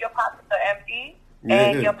if your pockets are empty,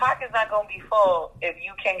 and your pocket's not going to be full if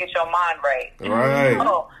you can't get your mind right. Right.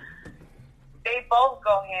 So they both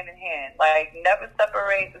go hand in hand. Like, never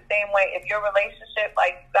separate the same way. If your relationship,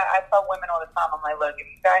 I tell women all the time, I'm like, look, if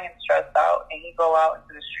you got him stressed out and he go out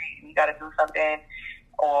into the street and you got to do something,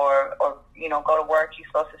 or go to work, you're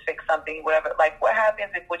supposed to fix something, whatever. Like, what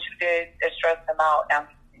happens if what you did that stressed him out, now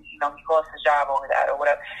you he lost his job over that or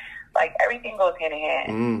whatever. Like, everything goes hand in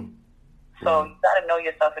hand. So you got to know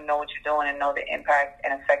yourself and know what you're doing and know the impact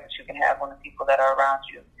and effect that you can have on the people that are around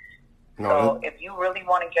you. So if you really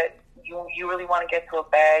want to get, you really want to get to a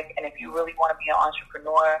bag, and if you really want to be an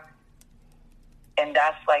entrepreneur, and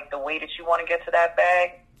that's like the way that you want to get to that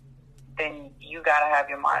bag, then you got to have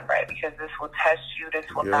your mind right, because this will test you. This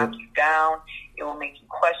will knock you down. It will make you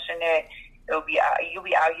question it. You'll be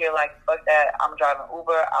out here like, fuck that, I'm driving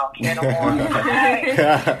Uber, I don't care no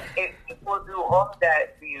more. it will do all of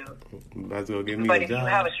that for you. Might as well give me but a if job. you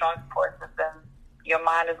have a strong support system, your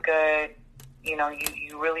mind is good, you know,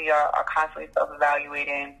 you really are constantly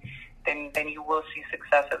self-evaluating, then you will see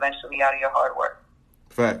success eventually out of your hard work.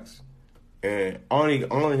 Facts. And I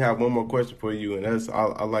only have one more question for you, and that's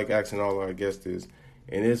I like asking all our guests this,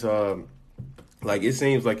 and it's like, it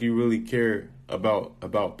seems like you really care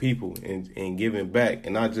about people and giving back,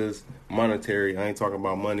 and not just monetary. I ain't talking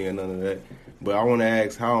about money or none of that, but I want to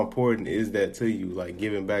ask, how important is that to you, like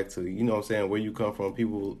giving back to, you know what I'm saying, where you come from,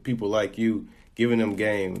 people like you, giving them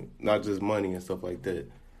game, not just money and stuff like that.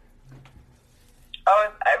 Oh,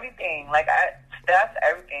 it's everything. Like, that's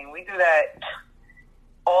everything. We do that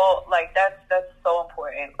all, like, that's so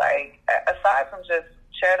important. Like, aside from just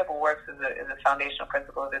charitable works is a foundational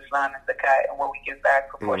principle of Islam and zakat, and what we give back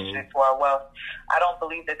proportionate to our wealth. I don't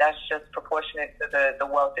believe that that's just proportionate to the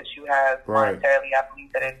wealth that you have monetarily. I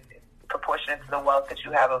believe that it's proportionate to the wealth that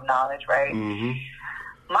you have of knowledge, right?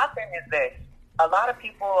 My thing is this. A lot of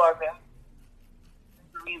people are very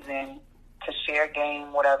reason to share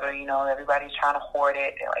game, whatever, you know, everybody's trying to hoard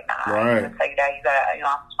it. They're like, nah, I ain't gonna tell you that. You got, you know,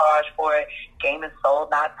 I'm charged for it. Game is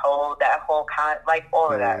sold, not told. That whole like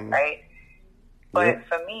all of that, right? But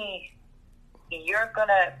for me, you're going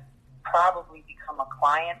to probably become a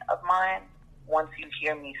client of mine once you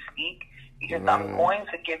hear me speak, because I'm going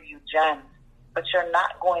to give you gems, but you're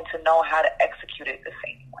not going to know how to execute it the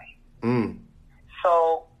same way.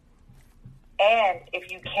 So, and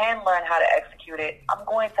if you can learn how to execute it, I'm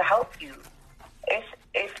going to help you.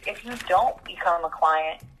 If you don't become a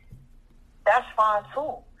client, that's fine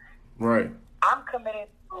too. Right. I'm committed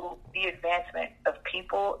to the advancement of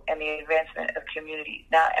people and the advancement of community.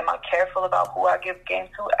 Now, am I careful about who I give game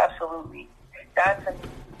to? Absolutely. That's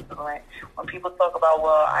important. When people talk about,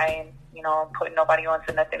 well, I ain't, you know, putting nobody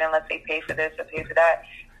onto nothing unless they pay for this or pay for that.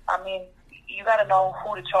 I mean, you got to know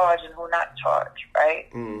who to charge and who not to charge, right?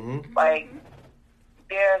 Like,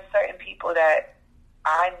 there are certain people that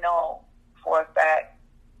I know for a fact,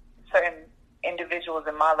 certain individuals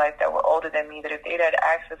in my life that were older than me, that if they'd had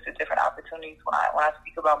access to different opportunities, when I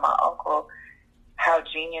speak about my uncle, how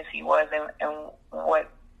genius he was and what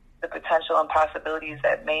the potential and possibilities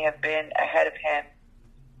that may have been ahead of him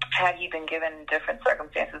had he been given different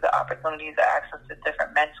circumstances, the opportunities, the access to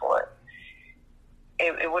different mentors,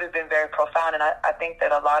 it would have been very profound. And I think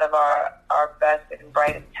that a lot of our best and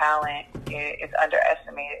brightest talent is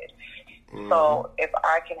underestimated. So if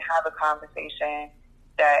I can have a conversation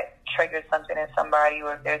that triggers something in somebody,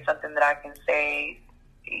 or if there's something that I can say,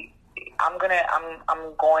 I'm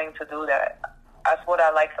going to do that. That's what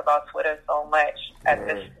I like about Twitter so much at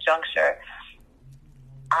this juncture.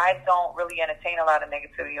 I don't really entertain a lot of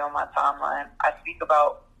negativity on my timeline. I speak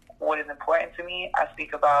about what is important to me. I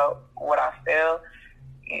speak about what I feel.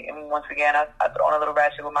 And once again, I throw in a little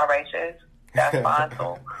ratchet with my righteous. That's fine.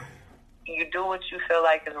 So you do what you feel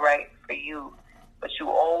like is right for you, but you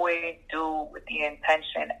always do with the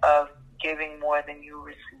intention of giving more than you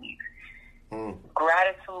receive.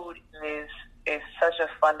 Gratitude is such a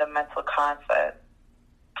fundamental concept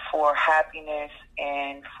for happiness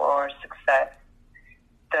and for success.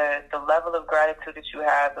 The level of gratitude that you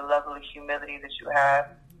have, the level of humility that you have,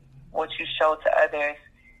 what you show to others,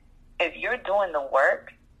 if you're doing the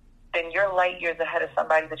work, then you're light years ahead of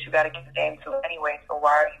somebody that you got to give the game to anyway, so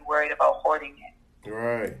why are you worried about hoarding it?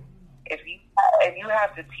 Right. If you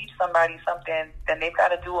have to teach somebody something, then they've got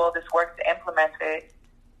to do all this work to implement it.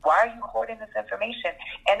 Why are you hoarding this information?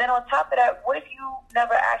 And then on top of that, what if you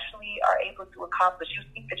never actually are able to accomplish? You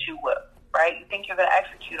think that you will, right? You think you're going to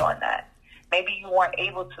execute on that. Maybe you weren't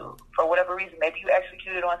able to for whatever reason. Maybe you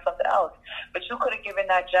executed on something else. But you could have given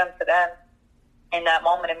that gem to them in that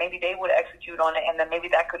moment, and maybe they would execute on it, and then maybe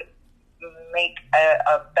that could make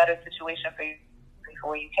a better situation for you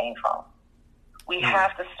where you came from. We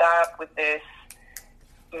have to stop with this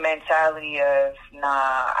mentality of,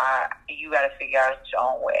 you got to figure out your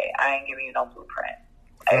own way. I ain't giving you no blueprint.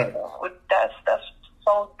 Right. That's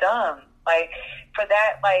so dumb. Like, for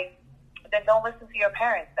that, like, then don't listen to your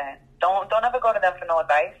parents then. Don't ever go to them for no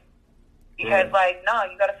advice. Because,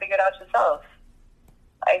 you got to figure it out yourself.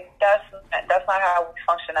 Like, that's not how we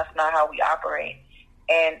function. That's not how we operate.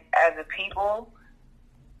 And as a people,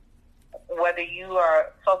 whether you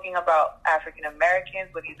are talking about African Americans,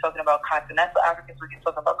 whether you're talking about continental Africans, whether you're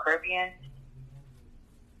talking about Caribbean,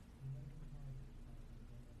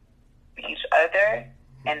 each other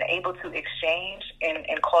and able to exchange in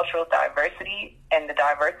cultural diversity and the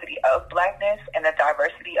diversity of Blackness and the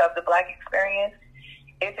diversity of the Black experience,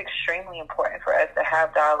 it's extremely important for us to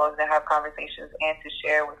have dialogues and have conversations and to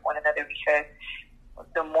share with one another, because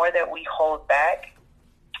the more that we hold back,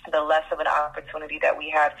 the less of an opportunity that we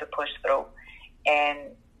have to push through. And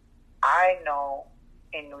I know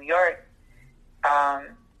in New York,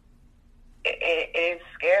 it is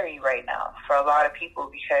scary right now for a lot of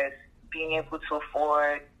people, because being able to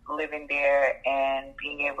afford living there and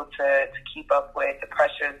being able to keep up with the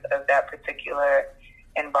pressures of that particular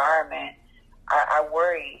environment, I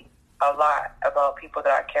worry a lot about people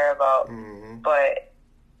that I care about, but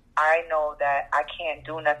I know that I can't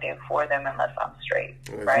do nothing for them unless I'm straight,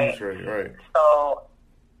 right? Right. So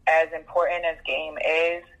as important as game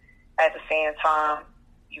is, at the same time,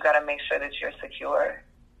 you got to make sure that you're secure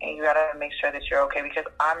and you got to make sure that you're okay, because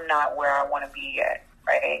I'm not where I want to be yet,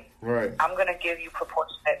 right? Right. I'm going to give you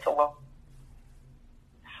proportionate to what.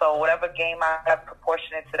 So whatever game I have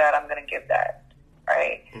proportionate to that, I'm going to give that,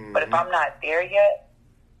 right? But if I'm not there yet,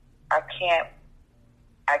 I can't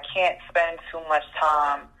spend too much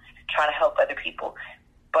time trying to help other people.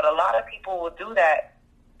 But a lot of people will do that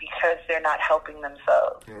because they're not helping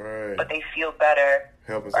themselves. Right. But they feel better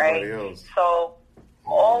helping right? somebody else. So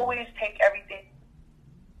always take everything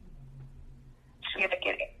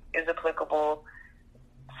it is applicable.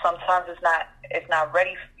 Sometimes it's not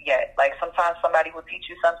ready yet. Like sometimes somebody will teach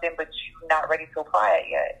you something, but you're not ready to apply it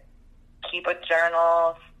yet. Keep a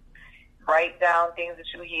journal, write down things that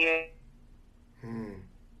you hear.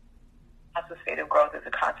 Associative growth is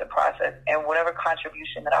a constant process, and whatever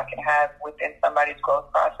contribution that I can have within somebody's growth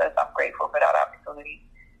process, I'm grateful for that opportunity,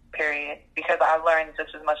 period, because I learned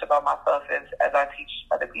just as much about myself as I teach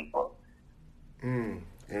other people.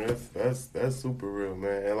 And that's super real,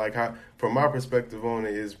 man. And like from my perspective on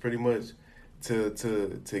it is pretty much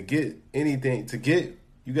to get anything,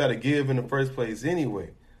 you got to give in the first place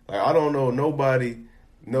anyway. Like I don't know nobody,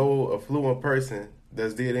 no affluent person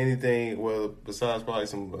that's did anything, well, besides probably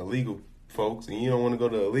some illegal folks, and you don't want to go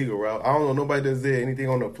the illegal route. I don't know nobody that's did anything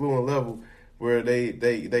on the affluent level where they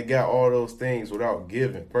got all those things without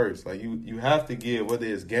giving first. Like you have to give, whether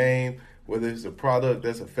it's game, whether it's a product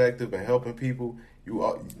that's effective and helping people.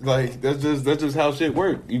 You like that's just how shit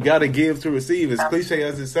works. You got to give to receive. As cliche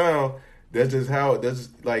as it sounds, that's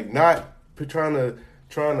just like not trying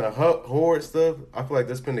to hoard stuff. I feel like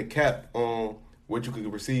that's been the cap on what you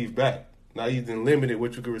could receive back. Now you didn't limit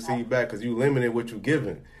what you could receive back because you limited what you're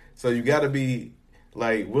giving. So you got to be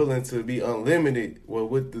like willing to be unlimited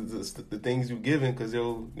with the things you're giving, because you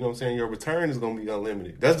know what I'm saying, your return is gonna be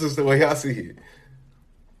unlimited. That's just the way I see it.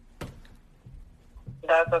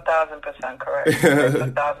 That's 1,000% correct. That's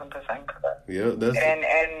 1,000% correct. Yeah, that's and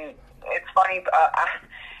it's funny.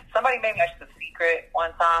 Somebody made me watch The Secret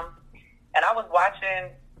one time, and I was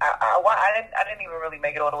watching. I didn't even really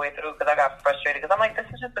make it all the way through because I got frustrated because I'm like, this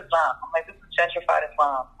is just Islam. I'm like, this is gentrified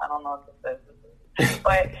Islam. I don't know what this is.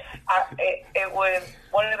 But it was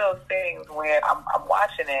one of those things where I'm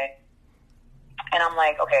watching it, and I'm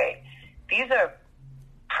like, okay, these are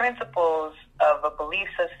principles of a belief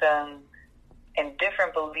system and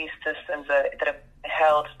different belief systems that have been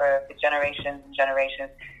held for generations and generations,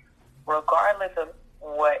 regardless of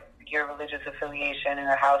what your religious affiliation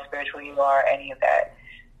or how spiritual you are, any of that.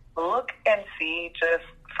 Look and see, just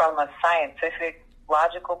from a scientific,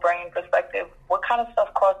 logical brain perspective, what kind of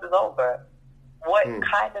stuff crosses over? What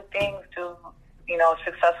kind of things do,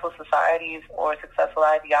 successful societies or successful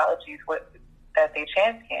ideologies that they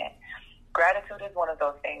champion? Gratitude is one of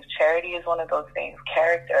those things. Charity is one of those things.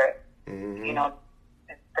 Character,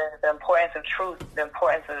 the importance of truth, the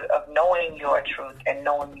importance of knowing your truth and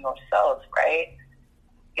knowing yourself, right?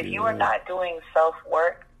 If you are not doing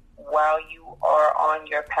self-work while you are on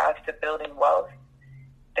your path to building wealth,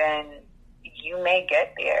 then you may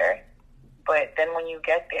get there, but then when you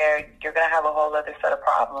get there, you're going to have a whole other set of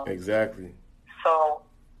problems. Exactly. So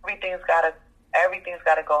everything's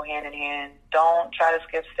got to go hand in hand. Don't try to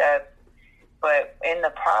skip steps, but in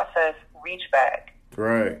the process, reach back.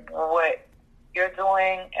 Right. What you're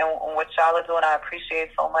doing and what y'all are doing, I appreciate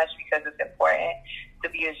so much, because it's important to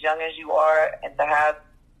be as young as you are and to have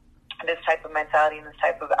this type of mentality and this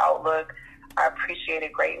type of outlook. I appreciate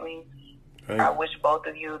it greatly. I wish both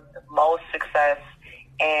of you the most success,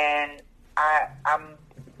 and I'm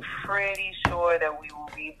pretty sure that we will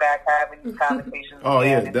be back having these conversations. Oh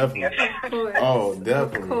yeah, again. definitely. Oh,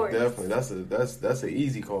 definitely. That's an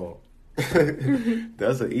easy call.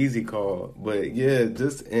 That's an easy call. But yeah,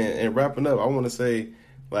 just and wrapping up, I want to say,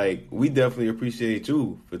 like, we definitely appreciate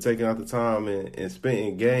you for taking out the time and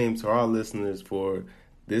spending game to our listeners. For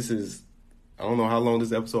this is, I don't know how long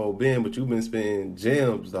this episode been, but you've been spending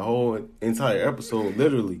gems the whole entire episode,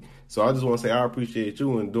 literally. So I just want to say I appreciate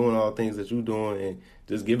you and doing all the things that you're doing and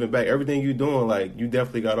just giving back everything you're doing. Like, you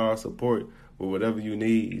definitely got our support with whatever you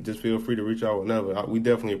need. Just feel free to reach out whenever. We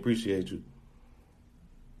definitely appreciate you.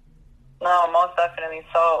 No, most definitely.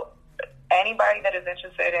 So anybody that is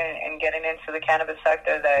interested in getting into the cannabis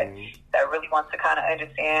sector that really wants to kind of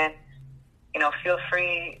understand, feel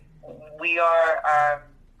free. We are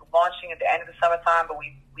launching at the end of the summertime, but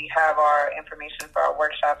we have our information for our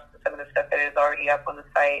workshops, some of the stuff that is already up on the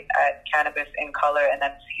site at Cannabis in Color, and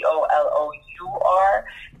that's COLOUR,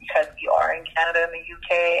 because we are in Canada and the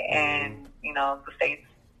UK, and, the States,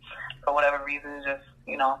 for whatever reason, just,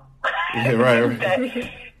 Yeah, right.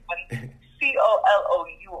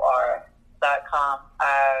 COLOUR.com.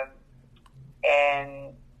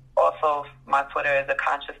 And also my Twitter is a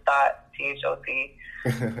conscious thought, THOT.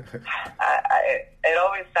 It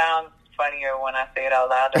always sounds funnier when I say it out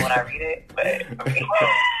loud than when I read it, but I mean,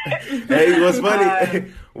 hey,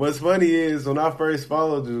 what's funny is when I first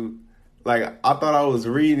followed you, like, I thought I was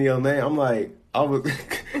reading your name. I'm like,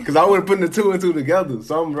 because I wasn't putting the two and two together.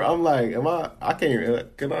 So I'm like,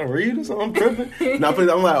 can I read or something? I'm tripping. And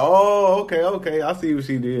I'm like, oh, okay, I see what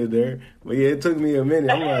she did there. But yeah, it took me a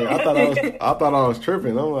minute. I'm like, I thought I was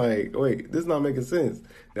tripping. I'm like, wait, this is not making sense.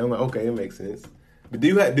 Then I'm like, okay, it makes sense. But do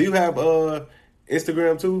you have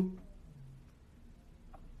Instagram too?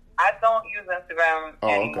 I don't use Instagram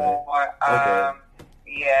anymore. Okay.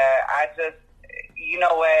 Yeah, I just, you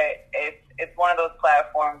know what? It's one of those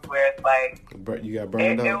platforms where it's like, you got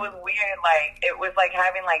burned out. It was weird. Like, it was like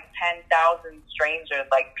having like 10,000 strangers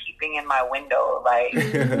like peeping in my window. Like,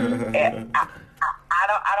 I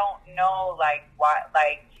don't know like why.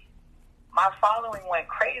 Like, my following went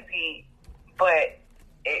crazy, but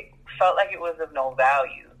it felt like it was of no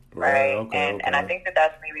value, right? And I think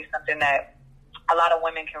that's maybe something that a lot of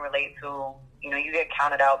women can relate to. You get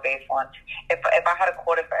counted out based on, if I had a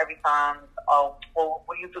quarter for every time, oh, well,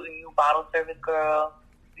 what do you do? You bottle service girl?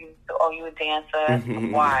 You a dancer?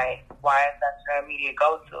 Why? Why is that your immediate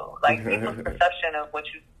go-to? Like, people's perception of what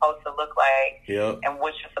you're supposed to look like and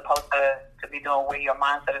what you're supposed to be doing, where your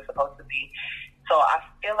mindset is supposed to be. So I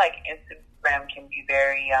feel like Instagram can be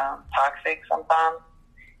very toxic sometimes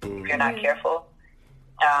if you're not careful,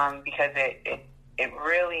 because it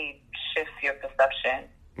really shifts your perception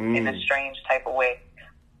in a strange type of way.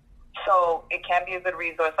 So it can be a good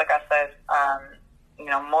resource. Like I said,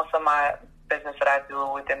 most of my business that I do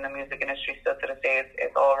within the music industry still to this day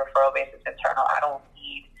is all referral based, it's internal. I don't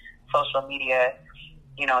need social media,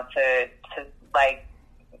 to like,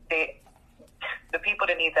 the people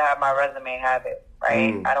that need to have my resume have it,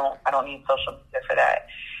 right? I don't need social media for that.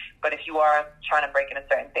 But if you are trying to break into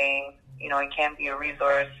certain things, it can be a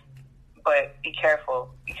resource. But be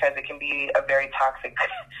careful, because it can be a very toxic.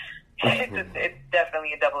 It's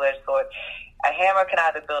definitely a double-edged sword. A hammer can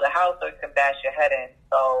either build a house or it can bash your head in.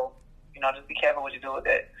 So, just be careful what you do with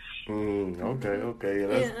it.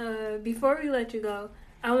 Okay. And before we let you go,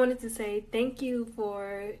 I wanted to say thank you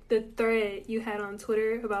for the thread you had on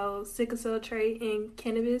Twitter about sickle cell trait and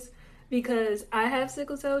cannabis. Because I have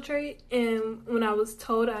sickle cell trait, and when I was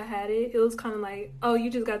told I had it, it was kind of like, oh, you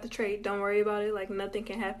just got the trait, don't worry about it, like, nothing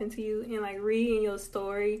can happen to you. And, like, reading your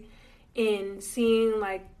story and seeing,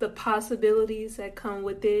 like, the possibilities that come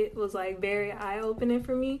with it was, like, very eye-opening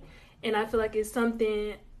for me. And I feel like it's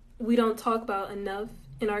something we don't talk about enough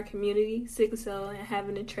in our community, sickle cell and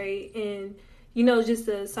having a trait, and just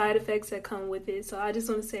the side effects that come with it. So I just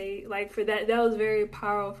want to say, like, for that was very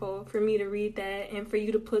powerful for me to read that and for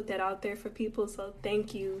you to put that out there for people. So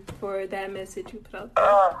thank you for that message you put out there.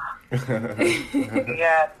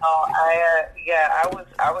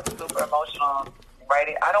 I was super emotional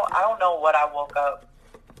writing. I don't know what I woke up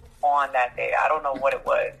on that day. I don't know what it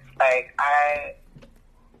was. Like,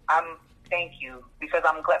 I'm thank you, because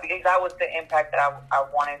I'm glad, because that was the impact that I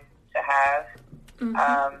wanted to have.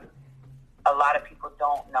 A lot of people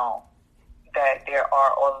don't know that there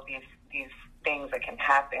are all of these things that can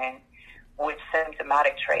happen with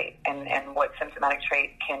symptomatic trait, and what symptomatic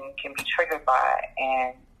trait can be triggered by,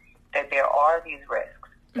 and that there are these risks,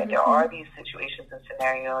 that there are these situations and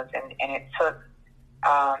scenarios, and it took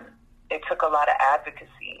a lot of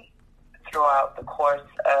advocacy throughout the course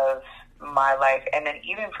of my life. And then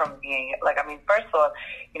even from being, like, I mean, first of all,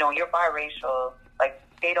 you're biracial, like,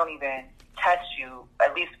 they don't even test you,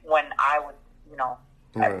 at least when I was,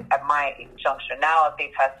 at my juncture. Now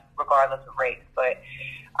they test regardless of race, but,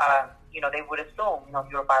 they would assume,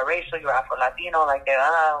 if you're biracial, you're Afro-Latino, like they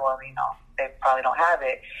probably don't have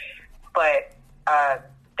it. But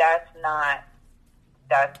that's not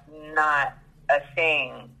a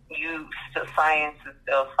thing. Science is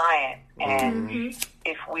still science, and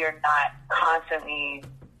if we're not constantly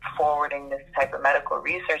forwarding this type of medical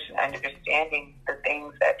research and understanding the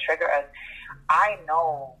things that trigger us, I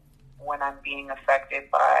know when I'm being affected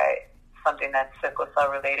by something that's sickle cell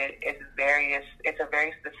related. It's a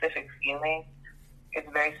very specific feeling. It's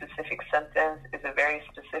very specific symptoms. It's a very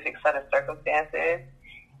specific set of circumstances.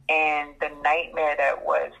 And the nightmare that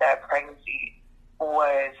was that pregnancy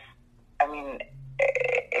was,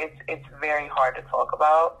 it's very hard to talk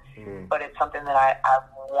about, but it's something that I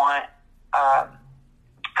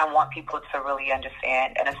want people to really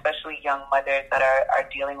understand, and especially young mothers that are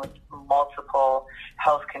dealing with multiple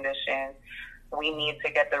health conditions. We need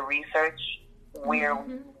to get the research where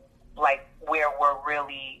we're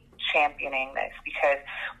really championing this, because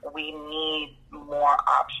we need more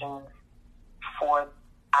options for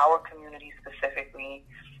our community specifically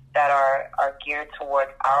that are geared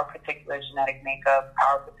towards our particular genetic makeup,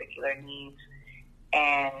 our particular needs.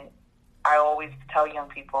 And I always tell young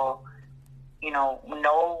people,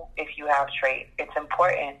 know if you have traits. It's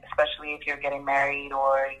important, especially if you're getting married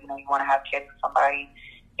or, you want to have kids with somebody.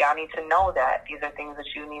 Y'all need to know that these are things that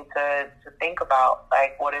you need to think about.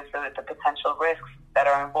 Like, what is the potential risks that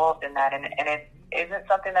are involved in that? And it isn't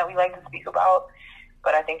something that we like to speak about,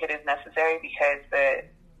 but I think it is necessary, because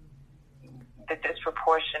the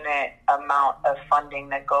disproportionate amount of funding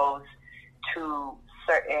that goes to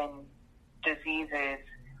certain diseases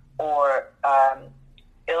or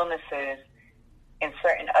illnesses in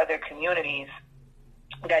certain other communities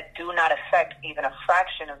that do not affect even a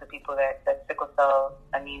fraction of the people that sickle cell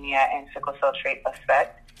anemia and sickle cell trait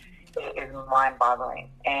affect is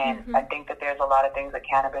mind-boggling. And I think that there's a lot of things that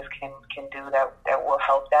cannabis can do that will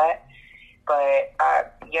help that. But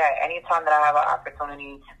anytime that I have an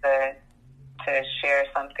opportunity to share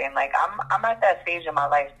something, like I'm at that stage in my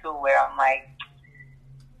life too where I'm like,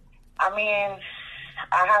 I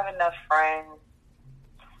have enough friends.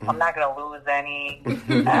 I'm not going to lose any.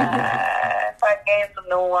 If I gain some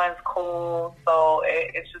new ones, cool. So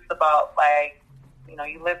it's just about,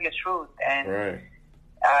 you live your truth. And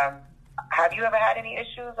have you ever had any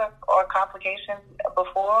issues or complications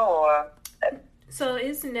before? Or So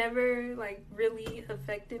it's never, really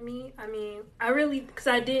affected me. Because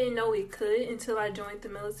I didn't know it could until I joined the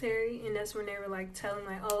military. And that's when they were, telling,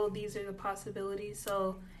 these are the possibilities.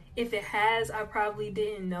 So if it has, I probably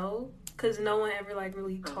didn't know, because no one ever,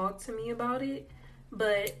 really talked to me about it.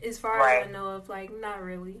 But as far as I know of, not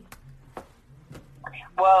really.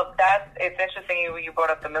 Well, it's interesting you brought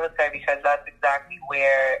up the military, because that's exactly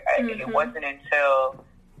where it wasn't until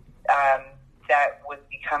that was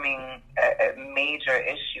becoming a major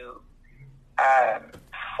issue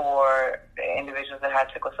for individuals that had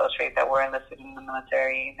sickle cell trait that were enlisted in the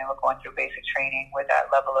military, and they were going through basic training with that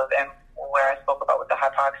level of, where I spoke about with the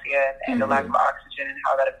hypoxia and the lack of oxygen and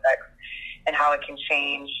how that affects and how it can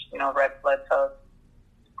change, red blood cells.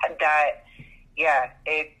 That,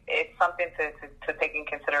 it's something to take in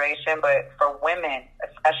consideration. But for women,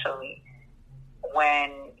 especially,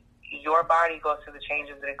 when your body goes through the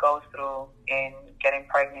changes that it goes through in getting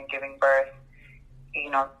pregnant, giving birth,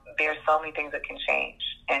 there's so many things that can change.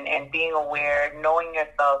 And being aware, knowing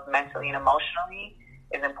yourself mentally and emotionally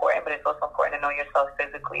is important, but it's also important to know yourself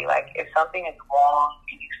physically. Like, if something is wrong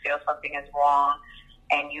and you feel something is wrong,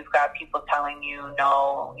 and you've got people telling you,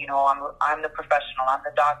 no, I'm the professional, I'm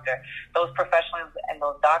the doctor. Those professionals and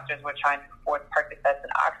those doctors were trying to force Percocets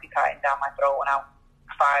and Oxycontin down my throat when I was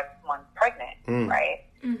 5 months pregnant, right?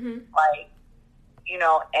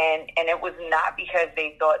 And it was not because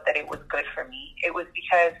they thought that it was good for me. It was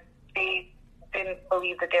because they didn't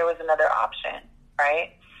believe that there was another option,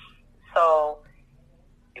 right? So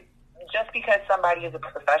just because somebody is a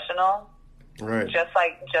professional,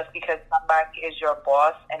 just because somebody is your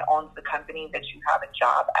boss and owns the company that you have a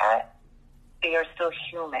job at, they are still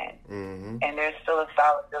human, and there's still a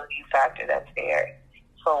fallibility factor that's there.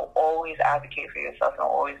 So always advocate for yourself and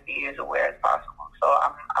always be as aware as possible. So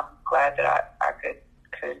I'm glad that I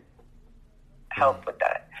could help with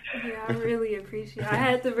that. Yeah, I really appreciate it. I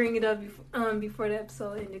had to bring it up before the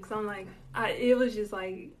episode ended, because I'm like, it was just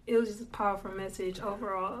a powerful message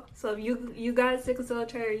overall. So if you got sickle cell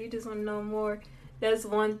trait, or you just want to know more, that's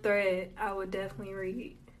one thread I would definitely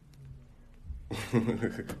read.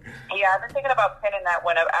 Yeah, I've been thinking about pinning that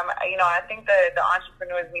one up. I think the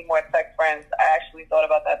entrepreneurs need more tech friends. I actually thought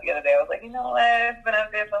about that the other day. I was like, you know what? It's been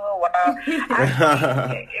up there for a little while.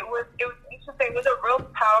 Actually, it was interesting. It was a real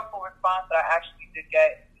powerful response that I actually did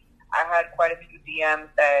get. I had quite a few DMs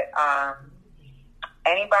that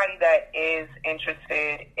anybody that is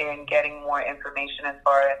interested in getting more information as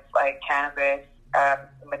far as like cannabis,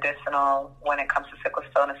 medicinal when it comes to sickle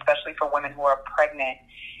cell, and especially for women who are pregnant,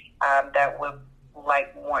 that would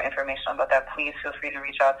like more information about that, please feel free to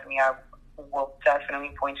reach out to me. I will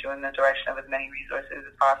definitely point you in the direction of as many resources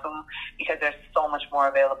as possible, because there's so much more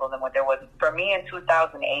available than what there was for me in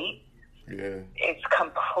 2008. Yeah, it's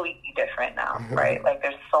completely different now, right? Like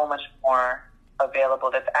there's so much more available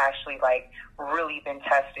that's actually like really been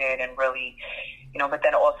tested and really, but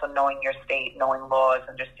then also knowing your state, knowing laws,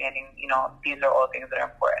 understanding, these are all things that are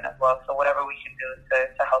important as well. So whatever we can do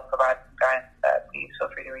to help provide some guidance, please feel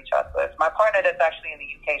free to reach out to us. My partner that's actually in the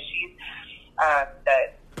UK,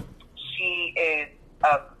 she is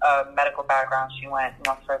of a medical background. She went,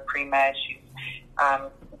 for pre-med. She's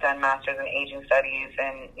done masters in aging studies,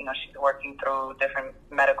 and, she's working through different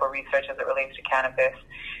medical research as it relates to cannabis.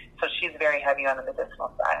 So she's very heavy on the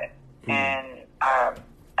medicinal side. And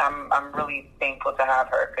I'm really thankful to have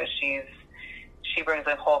her, because she brings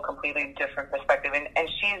a whole completely different perspective. And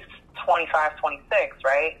she's 25, 26,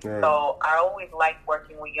 right? Yeah. So I always like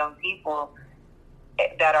working with young people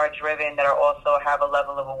that are driven, that are also have a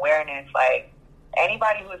level of awareness. Like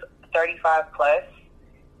anybody who's 35 plus,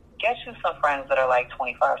 get you some friends that are like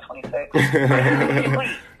 25, 26.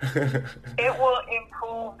 Please. It will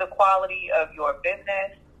improve the quality of your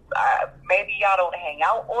business. Maybe y'all don't hang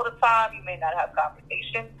out all the time. You may not have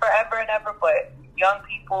conversations forever and ever, but young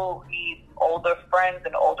people need older friends,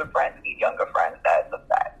 and older friends need younger friends. That's a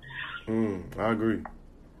fact. I agree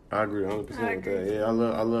 100% with that. Yeah, I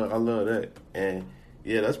love that. And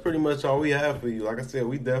yeah, that's pretty much all we have for you. Like I said,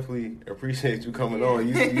 we definitely appreciate you coming on.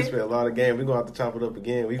 You spent a lot of games. We're going to have to chop it up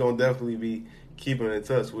again. We're going to definitely be keeping in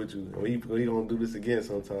touch with you. We're going to do this again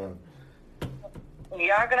sometime.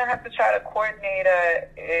 Y'all gonna have to try to coordinate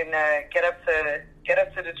and get up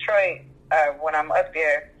to Detroit when I'm up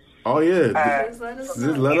there. Oh yeah, just let us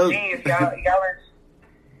know.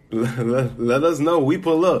 Let us know. We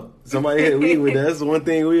pull up. Somebody that's one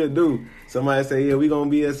thing we'll do. Somebody say, yeah, we gonna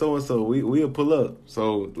be at so and so. We'll pull up.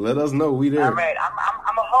 So let us know we there. All right,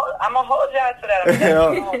 I'm a hold y'all to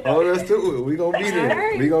that. Hold us to it. We gonna be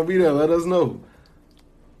there. We gonna be there. Let us know.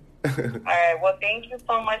 All right. Well, thank you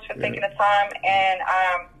so much for taking the time, and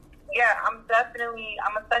I'm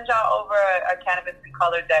gonna send y'all over a cannabis and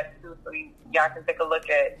color deck too, so y'all can take a look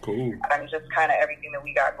at. Cool. Just kind of everything that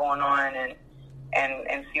we got going on,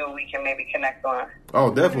 and see what we can maybe connect on.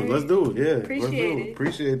 Oh, definitely. Let's do it. Yeah.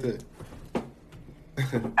 Appreciate that.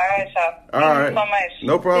 All right, y'all. All right. Thank you so much.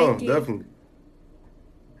 No problem. Definitely.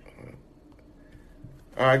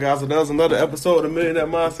 All right, guys. So that was another episode of Millionaire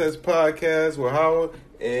Mindsets Podcast with Hawa.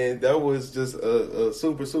 And that was just a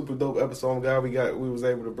super, super dope episode. I'm glad we was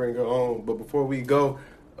able to bring her on. But before we go,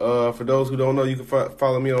 for those who don't know, you can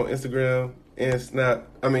follow me on Instagram and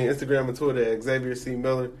Instagram and Twitter at Xavier C.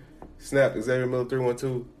 Miller. Snap Xavier Miller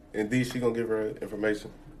 312. And D, she gonna give her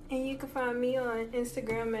information. And you can find me on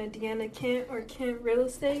Instagram at Deanna Kent or Kent Real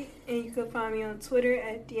Estate. And you can find me on Twitter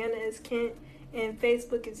at Deanna is Kent. And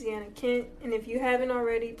Facebook is Deanna Kent. And if you haven't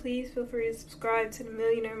already, please feel free to subscribe to the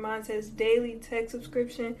Millionaire Mindsets daily text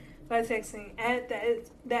subscription by texting at the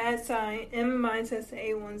 @ M Mindsets to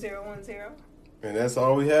 81010. And that's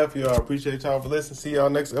all we have for y'all. I appreciate y'all for listening. See y'all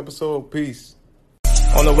next episode. Peace.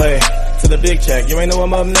 On the way to the big check. You ain't know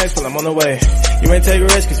I'm up next, but I'm on the way. You ain't take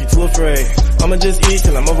risks cause you too afraid. I'ma just eat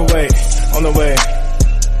till I'm overweight. On the way.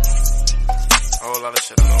 A whole lot of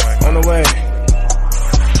shit on the way. On the way.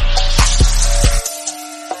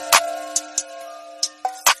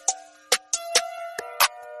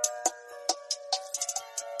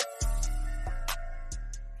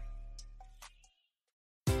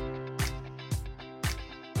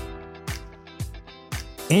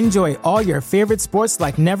 Enjoy all your favorite sports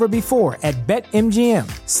like never before at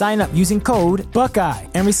BetMGM. Sign up using code Buckeye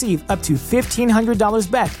and receive up to $1,500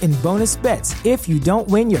 back in bonus bets if you don't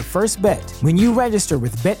win your first bet. When you register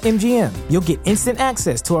with BetMGM, you'll get instant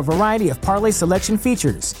access to a variety of parlay selection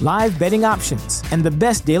features, live betting options, and the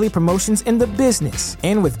best daily promotions in the business.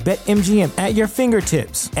 And with BetMGM at your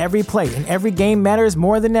fingertips, every play and every game matters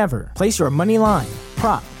more than ever. Place your money line,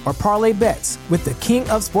 prop, or parlay bets with the king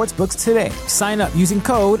of sportsbooks today. Sign up using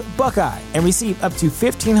code Buckeye and receive up to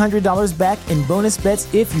 $1,500 back in bonus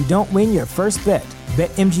bets if you don't win your first bet.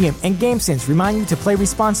 BetMGM and GameSense remind you to play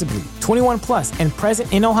responsibly. 21 plus and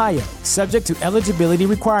present in Ohio, subject to eligibility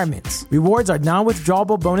requirements. Rewards are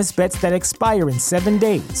non-withdrawable bonus bets that expire in 7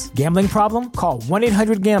 days. Gambling problem? Call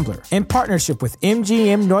 1-800-GAMBLER in partnership with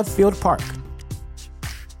MGM Northfield Park.